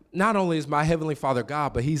 okay, not only is my Heavenly Father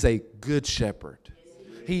God, but he's a good shepherd.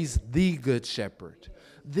 He's the good shepherd.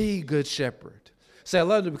 The good shepherd. See, I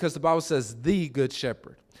love it because the Bible says the good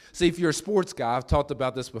shepherd. See, if you're a sports guy, I've talked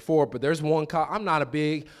about this before, but there's one I'm not a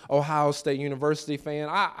big Ohio State University fan.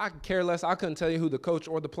 I care less. I couldn't tell you who the coach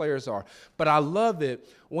or the players are. But I love it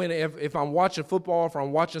when if I'm watching football, if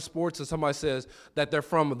I'm watching sports, and somebody says that they're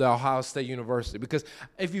from the Ohio State University. Because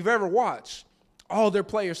if you've ever watched, all their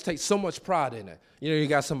players take so much pride in it. You know, you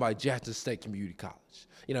got somebody Jackson State Community College,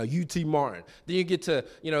 UT Martin. Then you get to,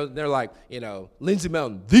 they're like, Lindsey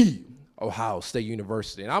Mountain, the Ohio State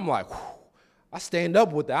University. And I'm like, whew, I stand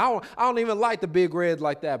up with that. I don't even like the big red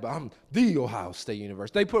like that, but I'm the Ohio State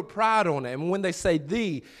University. They put pride on it. And when they say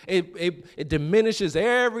the, it diminishes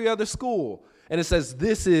every other school. And it says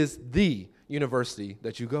this is the university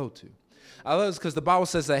that you go to. I love this because the Bible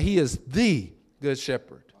says that he is the good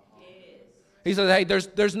shepherd. He says, hey,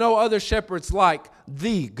 there's no other shepherds like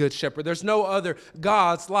the good shepherd. There's no other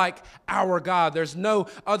gods like our God. There's no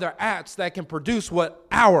other acts that can produce what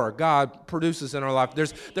our God produces in our life.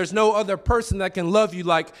 There's no other person that can love you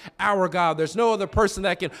like our God. There's no other person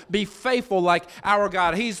that can be faithful like our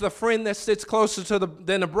God. He's the friend that sits closer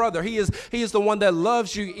than a brother. He is the one that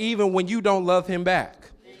loves you even when you don't love him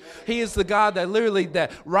back. He is the God that literally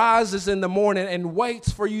that rises in the morning and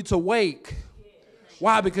waits for you to wake.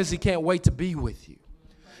 Why? Because he can't wait to be with you.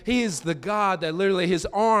 He is the God that literally his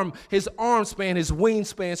arm span, his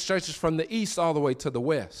wingspan stretches from the east all the way to the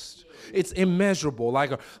west. It's immeasurable.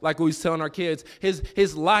 Like we was telling our kids, his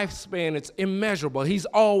lifespan, it's immeasurable. He's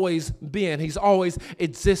always been. He's always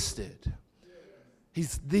existed.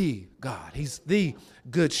 He's the God. He's the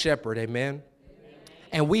good shepherd. Amen.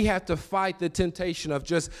 And we have to fight the temptation of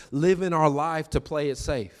just living our life to play it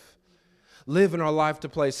safe. Living our life to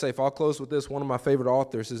play safe. I'll close with this. One of my favorite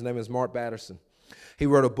authors, his name is Mark Batterson. He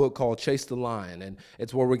wrote a book called Chase the Lion, and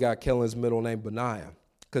it's where we got Kellen's middle name, Benaiah.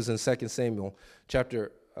 Because in 2 Samuel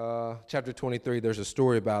chapter 23, there's a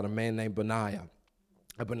story about a man named Benaiah.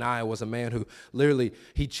 And Benaiah was a man who literally,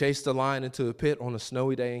 he chased a lion into a pit on a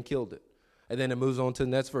snowy day and killed it. And then it moves on to the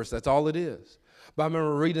next verse. That's all it is. But I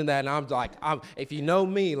remember reading that, and I'm like, if you know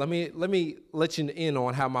me, let me let you in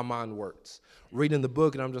on how my mind works. Reading the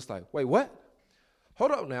book, and I'm just like, wait, what?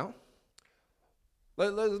 Hold up now.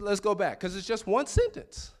 Let's go back, because it's just one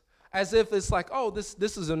sentence, as if it's like, oh,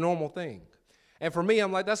 this is a normal thing. And for me,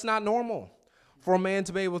 I'm like, that's not normal for a man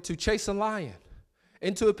to be able to chase a lion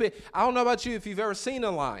into a pit. I don't know about you if you've ever seen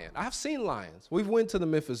a lion. I've seen lions. We've went to the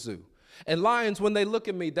Memphis Zoo. And lions, when they look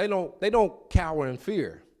at me, they don't cower in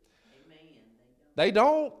fear. They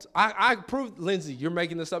don't. I proved, Lindsey, you're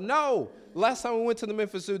making this up. No. Last time we went to the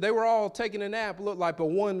Memphis Zoo, they were all taking a nap, looked like, but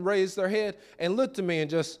one raised their head and looked at me and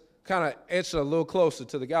just kind of edged a little closer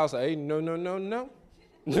to the guy. I was like, hey, no. No.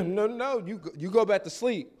 You go back to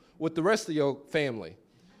sleep with the rest of your family.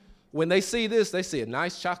 When they see this, they see a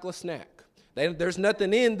nice chocolate snack. There's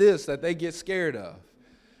nothing in this that they get scared of.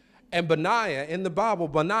 And Benaiah, in the Bible,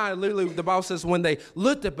 literally, the Bible says when they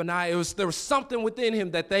looked at Benaiah, there was something within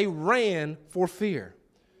him that they ran for fear.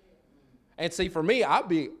 And see, for me,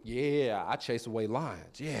 I chase away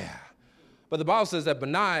lions, yeah. But the Bible says that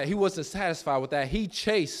Benaiah, he wasn't satisfied with that. He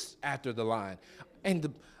chased after the lion.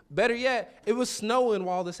 And better yet, it was snowing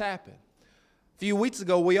while this happened. A few weeks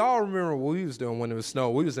ago, we all remember what we was doing when it was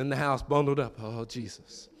snowing. We was in the house bundled up. Oh,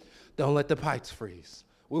 Jesus, don't let the pipes freeze.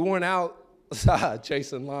 We weren't outside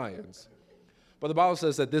chasing lions. But the Bible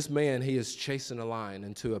says that this man, he is chasing a lion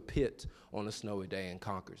into a pit on a snowy day and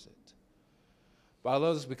conquers it. But I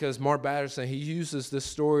love this because Mark Batterson, he uses this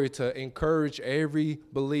story to encourage every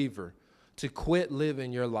believer to quit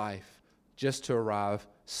living your life just to arrive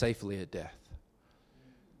safely at death.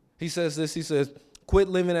 He says this, he says, quit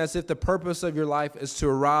living as if the purpose of your life is to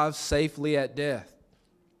arrive safely at death.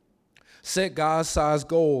 Set God-sized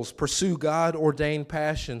goals. Pursue God-ordained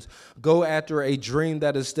passions. Go after a dream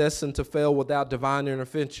that is destined to fail without divine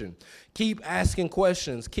intervention. Keep asking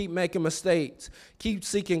questions. Keep making mistakes. Keep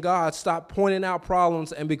seeking God. Stop pointing out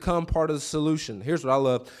problems and become part of the solution. Here's what I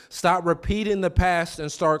love. Stop repeating the past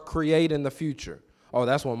and start creating the future. Oh,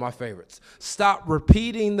 that's one of my favorites. Stop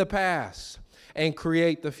repeating the past and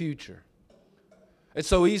create the future. It's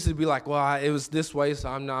so easy to be like, well, it was this way, so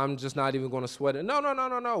I'm just not even going to sweat it. No.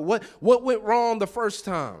 What went wrong the first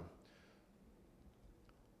time?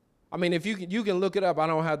 I mean, if you can look it up. I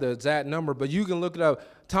don't have the exact number, but you can look it up.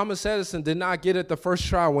 Thomas Edison did not get it the first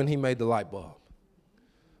try when he made the light bulb.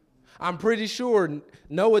 I'm pretty sure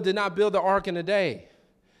Noah did not build the ark in a day.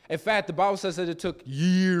 In fact, the Bible says that it took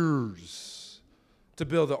years to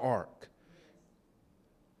build the ark.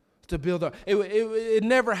 It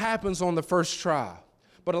never happens on the first try.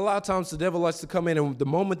 But a lot of times the devil likes to come in, and the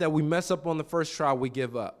moment that we mess up on the first try, we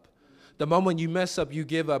give up. The moment you mess up, you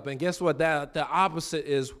give up. And guess what? The opposite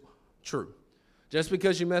is true. Just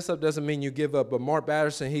because you mess up doesn't mean you give up. But Mark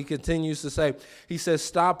Batterson, he continues to say, he says,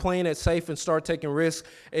 stop playing it safe and start taking risks.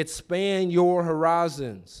 Expand your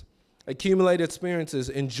horizons. Accumulate experiences.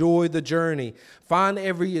 Enjoy the journey. Find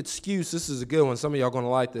every excuse. This is a good one. Some of y'all are going to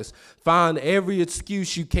like this. Find every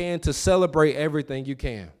excuse you can to celebrate everything you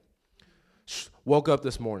can. Woke up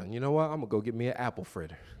this morning. You know what? I'm going to go get me an apple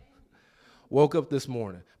fritter. Woke up this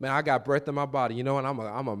morning. Man, I got breath in my body. You know what? I'm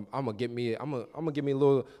gonna get me a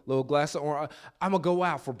little glass of orange. I'm gonna go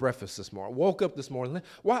out for breakfast this morning. Woke up this morning.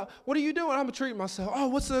 What are you doing? I'm gonna treat myself. Oh,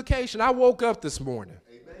 what's the occasion? I woke up this morning.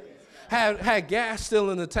 Had gas still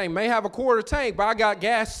in the tank. May have a quarter tank, but I got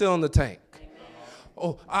gas still in the tank.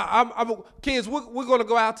 Oh, kids, we're going to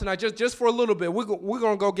go out tonight just for a little bit. We're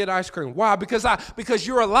going to go get ice cream. Why? Because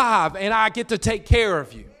you're alive and I get to take care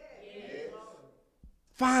of you.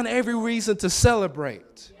 Find every reason to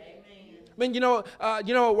celebrate. Man, you know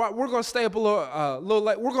what? We're going to stay up a little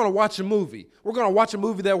late. We're going to watch a movie. We're going to watch a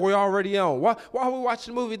movie that we're already on. Why are we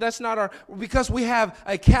watching a movie? That's not because we have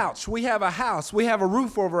a couch. We have a house. We have a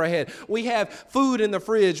roof over our head. We have food in the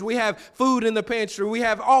fridge. We have food in the pantry. We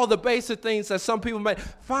have all the basic things that some people may.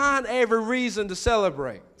 Find every reason to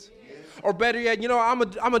celebrate. Or better yet, I'm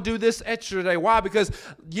gonna do this extra today. Why? Because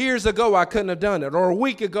years ago I couldn't have done it. Or a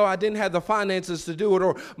week ago I didn't have the finances to do it.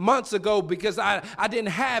 Or months ago because I didn't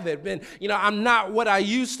have it. And, I'm not what I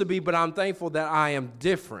used to be, but I'm thankful that I am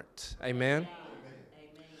different. Amen?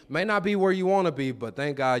 May not be where you want to be, but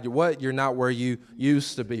thank God you're not where you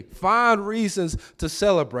used to be. Find reasons to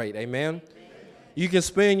celebrate. Amen? You can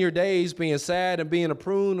spend your days being sad and being a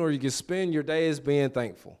prune, or you can spend your days being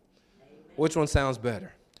thankful. Which one sounds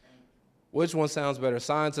better? Which one sounds better?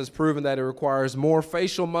 Science has proven that it requires more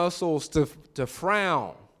facial muscles to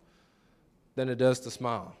frown than it does to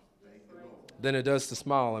smile.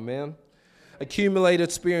 Amen? Accumulate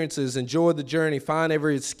experiences. Enjoy the journey. Find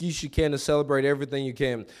every excuse you can to celebrate everything you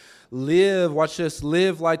can. Live, watch this,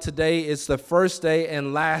 live like today is the first day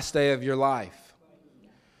and last day of your life.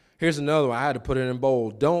 Here's another one. I had to put it in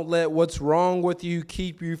bold. Don't let what's wrong with you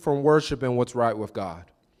keep you from worshiping what's right with God.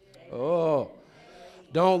 Oh.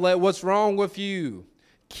 Don't let what's wrong with you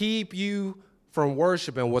keep you from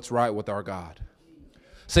worshiping what's right with our God.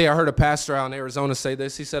 See, I heard a pastor out in Arizona say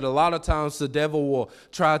this. He said a lot of times the devil will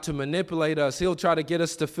try to manipulate us. He'll try to get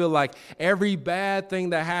us to feel like every bad thing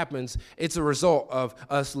that happens, it's a result of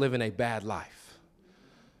us living a bad life.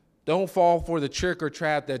 Don't fall for the trick or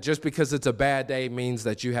trap that just because it's a bad day means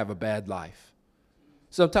that you have a bad life.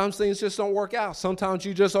 Sometimes things just don't work out. Sometimes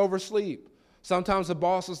you just oversleep. Sometimes the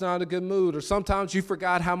boss is not in a good mood, or sometimes you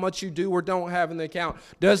forgot how much you do or don't have in the account.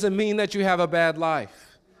 Doesn't mean that you have a bad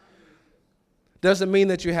life. Doesn't mean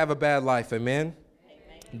that you have a bad life, amen?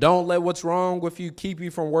 Don't let what's wrong with you keep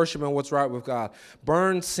you from worshiping what's right with God.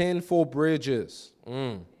 Burn sinful bridges.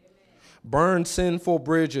 Burn sinful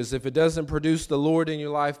bridges. If it doesn't produce the Lord in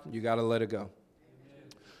your life, you got to let it go.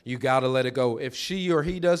 You got to let it go. If she or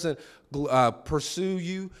he doesn't pursue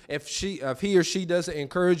you, if he or she doesn't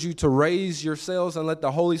encourage you to raise yourselves and let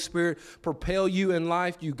the Holy Spirit propel you in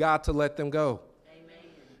life, you got to let them go. Amen.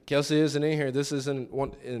 Kelsey isn't in here. This isn't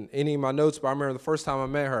in any of my notes, but I remember the first time I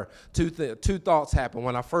met her, two thoughts happened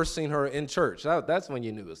when I first seen her in church. That's when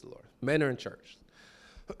you knew it was the Lord. Met her in church.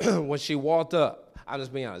 When she walked up, I'll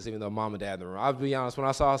just be honest, even though mom and dad in the room, I'll be honest, when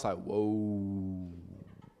I saw her, I was like, whoa,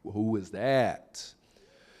 who is that?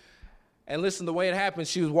 And listen, the way it happened,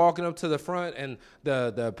 she was walking up to the front, and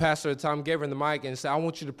the pastor at the time gave her the mic and said, I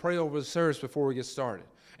want you to pray over the service before we get started.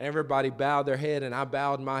 And everybody bowed their head, and I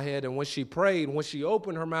bowed my head. And when she prayed, when she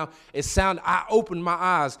opened her mouth, I opened my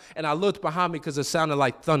eyes, and I looked behind me because it sounded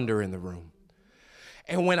like thunder in the room.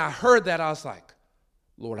 And when I heard that, I was like,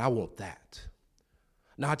 Lord, I want that.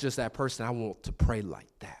 Not just that person, I want to pray like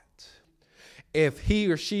that. If he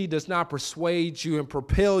or she does not persuade you and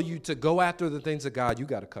propel you to go after the things of God, you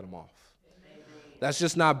got to cut them off. Amen. That's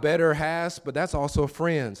just not better has, but that's also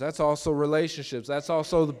friends. That's also relationships. That's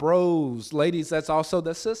also the bros. Ladies, that's also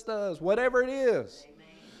the sisters, whatever it is.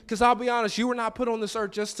 Because I'll be honest, you were not put on this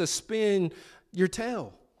earth just to spin your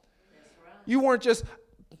tail. Right. You weren't just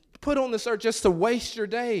put on this earth just to waste your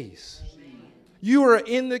days. You are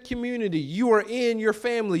in the community. You are in your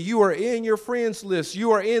family. You are in your friends list. You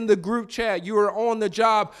are in the group chat. You are on the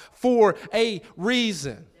job for a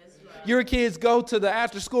reason. Right. Your kids go to the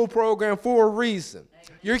after-school program for a reason.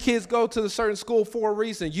 Your kids go to the certain school for a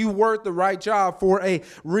reason. You work the right job for a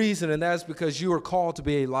reason, and that's because you are called to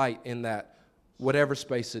be a light in that whatever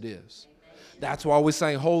space it is. That's why we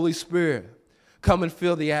sing, Holy Spirit, come and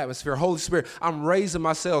fill the atmosphere. Holy Spirit, I'm raising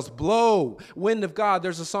my sails. Blow. Wind of God.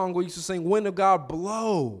 There's a song we used to sing, Wind of God,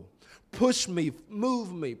 blow. Push me,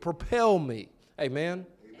 move me, propel me. Amen.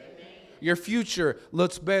 Your future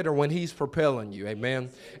looks better when he's propelling you. Amen.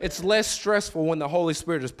 It's less stressful when the Holy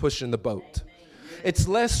Spirit is pushing the boat. It's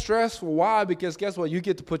less stressful. Why? Because guess what? You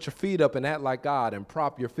get to put your feet up and act like God and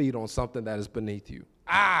prop your feet on something that is beneath you.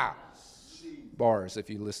 Bars if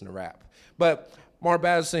you listen to rap. But Mark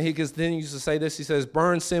Batterson, he continues to say this. He says,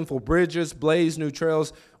 burn sinful bridges, blaze new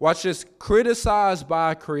trails. Watch this. Criticize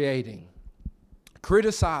by creating.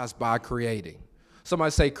 Criticize by creating.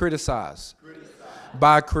 Somebody say criticize.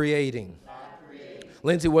 By creating.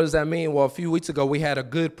 Lindsey, what does that mean? Well, a few weeks ago, we had a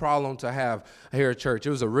good problem to have here at church. It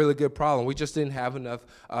was a really good problem. We just didn't have enough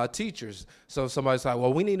teachers. So somebody's like,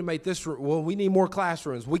 well, we need to make this, we need more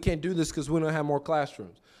classrooms. We can't do this because we don't have more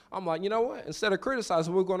classrooms. I'm like, you know what? Instead of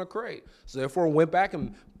criticizing, we're going to create. So therefore, went back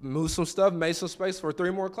and moved some stuff, made some space for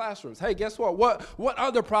 3 more classrooms. Hey, guess what? What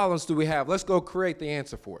other problems do we have? Let's go create the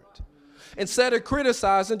answer for it. Instead of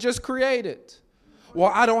criticizing, just create it.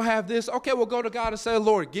 Well, I don't have this. Okay, well, go to God and say,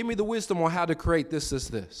 Lord, give me the wisdom on how to create this, this,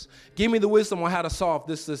 this. Give me the wisdom on how to solve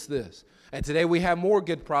this, this, this. And today we have more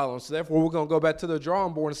good problems. So therefore, we're going to go back to the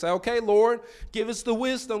drawing board and say, okay, Lord, give us the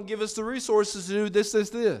wisdom, give us the resources to do this, this,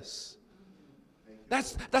 this.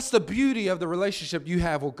 That's the beauty of the relationship you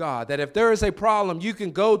have with God, that if there is a problem, you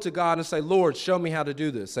can go to God and say, Lord, show me how to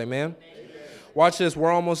do this. Amen? Amen. Watch this. We're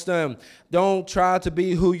almost done. Don't try to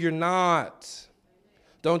be who you're not.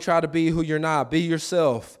 Don't try to be who you're not. Be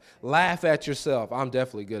yourself. Laugh at yourself. I'm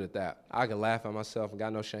definitely good at that. I can laugh at myself and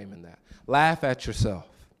got no shame in that. Laugh at yourself.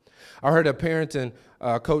 I heard a parenting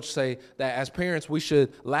coach say that as parents, we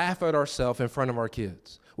should laugh at ourselves in front of our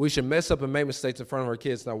kids. We should mess up and make mistakes in front of our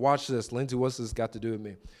kids. Now watch this. Lindsey, what's this got to do with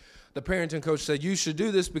me? The parenting coach said you should do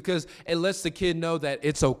this because it lets the kid know that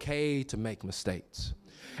it's okay to make mistakes.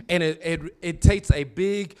 And it takes a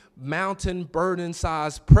big mountain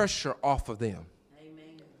burden-sized pressure off of them.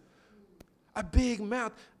 Amen. A big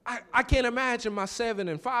mountain. I can't imagine my 7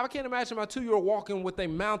 and 5. I can't imagine my 2-year-old walking with a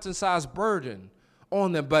mountain-sized burden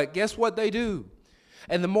on them. But guess what they do?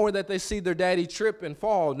 And the more that they see their daddy trip and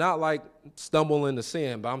fall, not like stumble into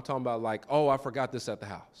sin, but I'm talking about like, oh, I forgot this at the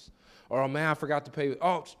house. Or, oh, man, I forgot to pay.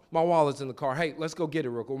 Oh, my wallet's in the car. Hey, let's go get it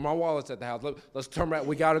real quick. My wallet's at the house. Let's turn around.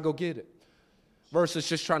 We got to go get it. Versus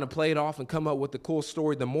just trying to play it off and come up with a cool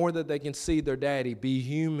story. The more that they can see their daddy be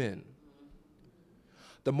human,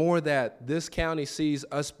 the more that this county sees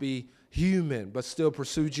us be human but still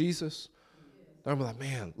pursue Jesus, they're like,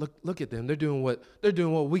 man, look at them. They're doing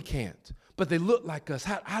what we can't. But they look like us.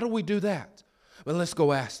 How do we do that? Well, let's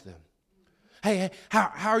go ask them. Hey,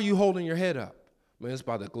 how are you holding your head up? Man, it's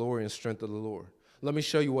by the glory and strength of the Lord. Let me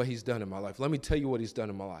show you what he's done in my life. Let me tell you what he's done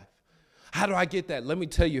in my life. How do I get that? Let me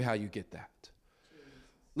tell you how you get that.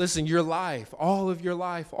 Listen, your life, all of your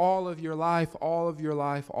life, all of your life, all of your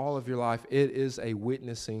life, all of your life, it is a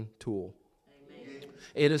witnessing tool. Amen.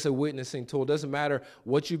 It is a witnessing tool. It doesn't matter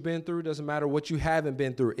what you've been through. It doesn't matter what you haven't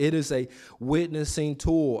been through. It is a witnessing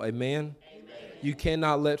tool. Amen. You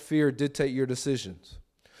cannot let fear dictate your decisions.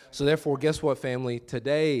 So therefore, guess what, family?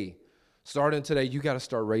 Today, starting today, you got to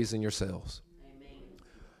start raising yourselves. Amen.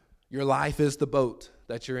 Your life is the boat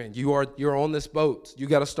that you're in. You're on this boat. You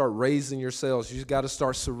got to start raising yourselves. You got to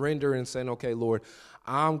start surrendering and saying, okay, Lord,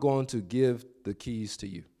 I'm going to give the keys to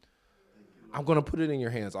you. I'm going to put it in your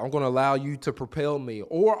hands. I'm going to allow you to propel me,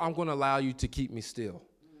 or I'm going to allow you to keep me still.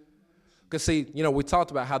 Because, see, we talked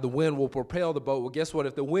about how the wind will propel the boat. Well, guess what?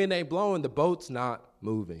 If the wind ain't blowing, the boat's not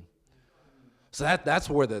moving. So that's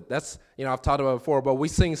where I've talked about it before, but we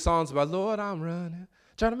sing songs about, Lord, I'm running,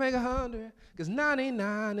 trying to make 100, because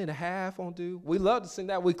 99 and a half won't do. We love to sing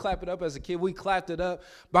that. We clap it up as a kid. We clapped it up.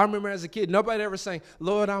 But I remember as a kid, nobody ever sang,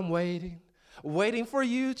 Lord, I'm waiting. Waiting for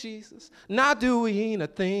you, Jesus. Not doing a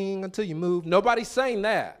thing until you move. Nobody's saying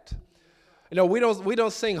that. You know, we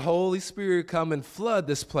don't sing Holy Spirit come and flood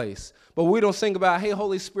this place. But we don't sing about, hey,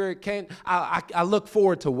 Holy Spirit, I look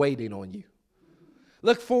forward to waiting on you.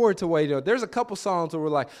 Look forward to waiting on you. There's a couple songs where we're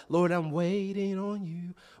like, Lord, I'm waiting on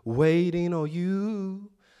you, waiting on you.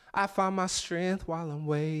 I find my strength while I'm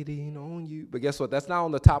waiting on you. But guess what? That's not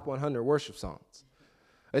on the top 100 worship songs.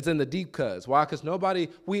 It's in the deep cuts. Why? Because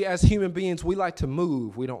we as human beings, we like to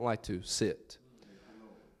move. We don't like to sit.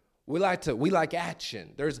 We like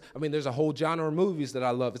action. There's a whole genre of movies that I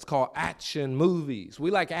love. It's called action movies.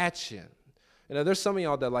 We like action. You know, there's some of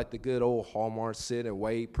y'all that like the good old Hallmark sit and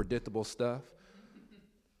wait, predictable stuff.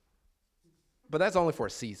 But that's only for a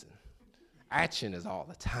season. Action is all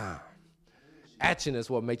the time. Action is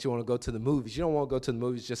what makes you want to go to the movies. You don't want to go to the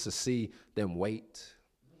movies just to see them wait.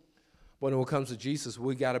 But when it comes to Jesus,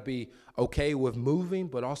 we got to be okay with moving,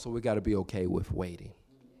 but also we got to be okay with waiting.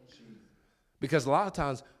 Because a lot of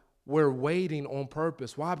times we're waiting on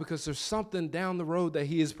purpose. Why? Because there's something down the road that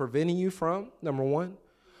he is preventing you from, number one.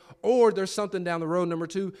 Or there's something down the road, number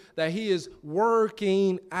two, that he is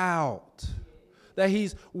working out. That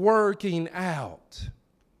he's working out.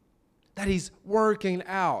 That he's working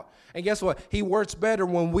out. And guess what? He works better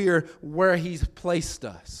when we're where he's placed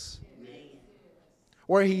us.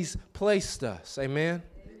 Where he's placed us. Amen?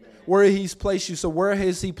 Where he's placed you. So where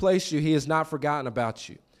has he placed you? He has not forgotten about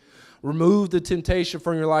you. Remove the temptation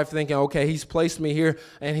from your life thinking, okay, he's placed me here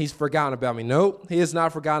and he's forgotten about me. Nope, he has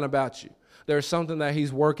not forgotten about you. There's something that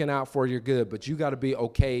he's working out for your good, but you got to be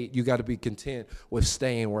okay. You got to be content with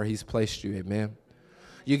staying where he's placed you. Amen?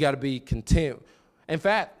 You got to be content. In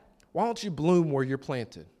fact, why don't you bloom where you're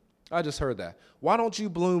planted? I just heard that. Why don't you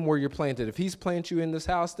bloom where you're planted? If he's planted you in this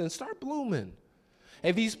house, then start blooming.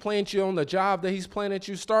 If he's planted you on the job that he's planted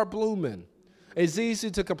you, start blooming. It's easy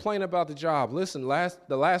to complain about the job. Listen,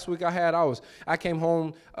 the last week I had, I came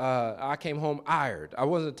home ired. I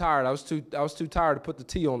wasn't tired. I was too tired to put the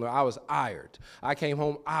tea on there. I was ired. I came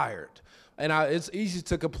home ired. And it's easy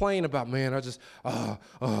to complain about, man, I just,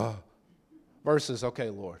 versus, okay,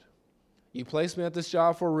 Lord, you placed me at this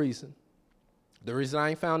job for a reason. The reason I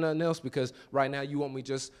ain't found nothing else because right now you want me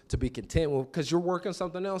just to be content with, because you're working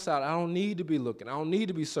something else out. I don't need to be looking. I don't need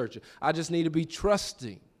to be searching. I just need to be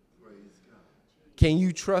trusting. Can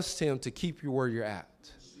you trust him to keep you where you're at?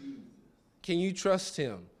 Can you trust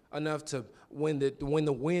him enough to, when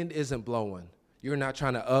the wind isn't blowing, you're not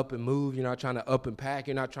trying to up and move, you're not trying to up and pack,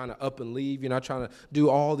 you're not trying to up and leave, you're not trying to do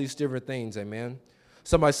all these different things, amen?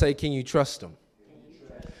 Somebody say, can you trust him?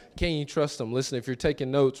 Can you trust him? Listen, if you're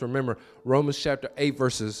taking notes, remember Romans chapter 8,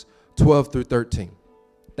 verses 12 through 13.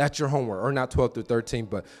 That's your homework. Or not 12 through 13,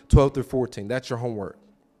 but 12 through 14. That's your homework.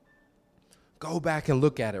 Go back and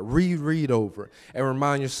look at it. Reread over it. And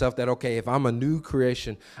remind yourself that, okay, if I'm a new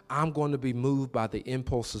creation, I'm going to be moved by the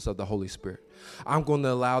impulses of the Holy Spirit. I'm going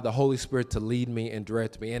to allow the Holy Spirit to lead me and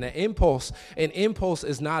direct me. And an impulse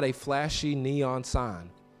is not a flashy neon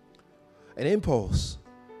sign. An impulse.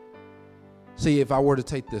 See, if I were to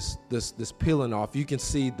take this peeling off, you can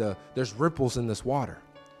see there's ripples in this water.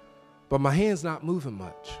 But my hand's not moving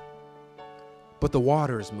much. But the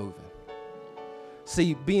water is moving.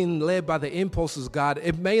 See, being led by the impulses of God,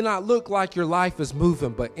 it may not look like your life is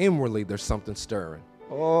moving, but inwardly there's something stirring.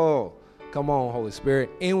 Oh, come on, Holy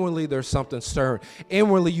Spirit. Inwardly there's something stirring.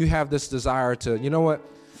 Inwardly you have this desire to, you know what?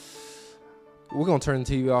 We're going to turn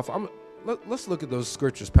the TV off. Let's look at those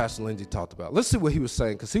scriptures Pastor Lindsey talked about. Let's see what he was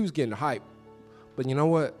saying, because he was getting hype. But you know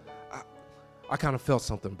what? I kind of felt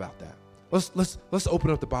something about that. Let's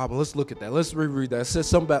open up the Bible. Let's look at that. Let's reread that. It says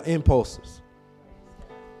something about impulses.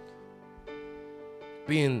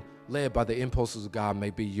 Being led by the impulses of God,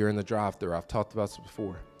 maybe you're in the drive-thru. I've talked about this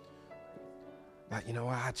before. Like, you know,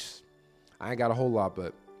 I ain't got a whole lot,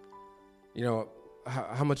 but, you know,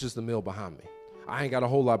 how much is the meal behind me? I ain't got a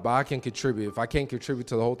whole lot, but I can contribute. If I can't contribute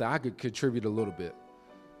to the whole thing, I could contribute a little bit.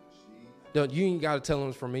 You ain't got to tell them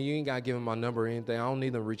it's for me. You ain't got to give them my number or anything. I don't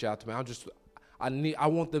need them to reach out to me. I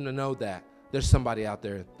want them to know that there's somebody out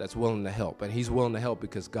there that's willing to help, and he's willing to help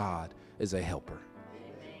because God is a helper.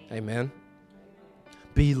 Amen.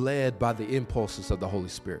 Be led by the impulses of the Holy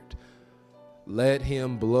Spirit. Let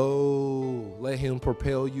him blow, let him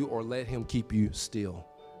propel you, or let him keep you still.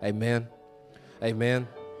 Amen. Amen.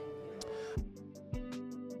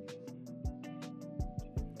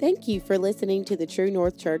 Thank you for listening to the True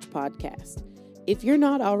North Church podcast. If you're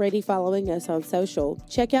not already following us on social,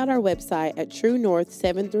 check out our website at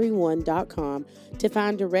truenorth731.com to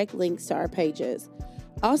find direct links to our pages.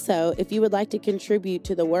 Also, if you would like to contribute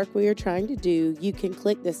to the work we are trying to do, you can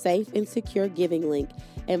click the Safe and Secure Giving link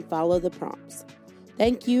and follow the prompts.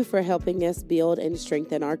 Thank you for helping us build and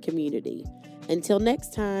strengthen our community. Until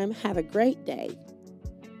next time, have a great day.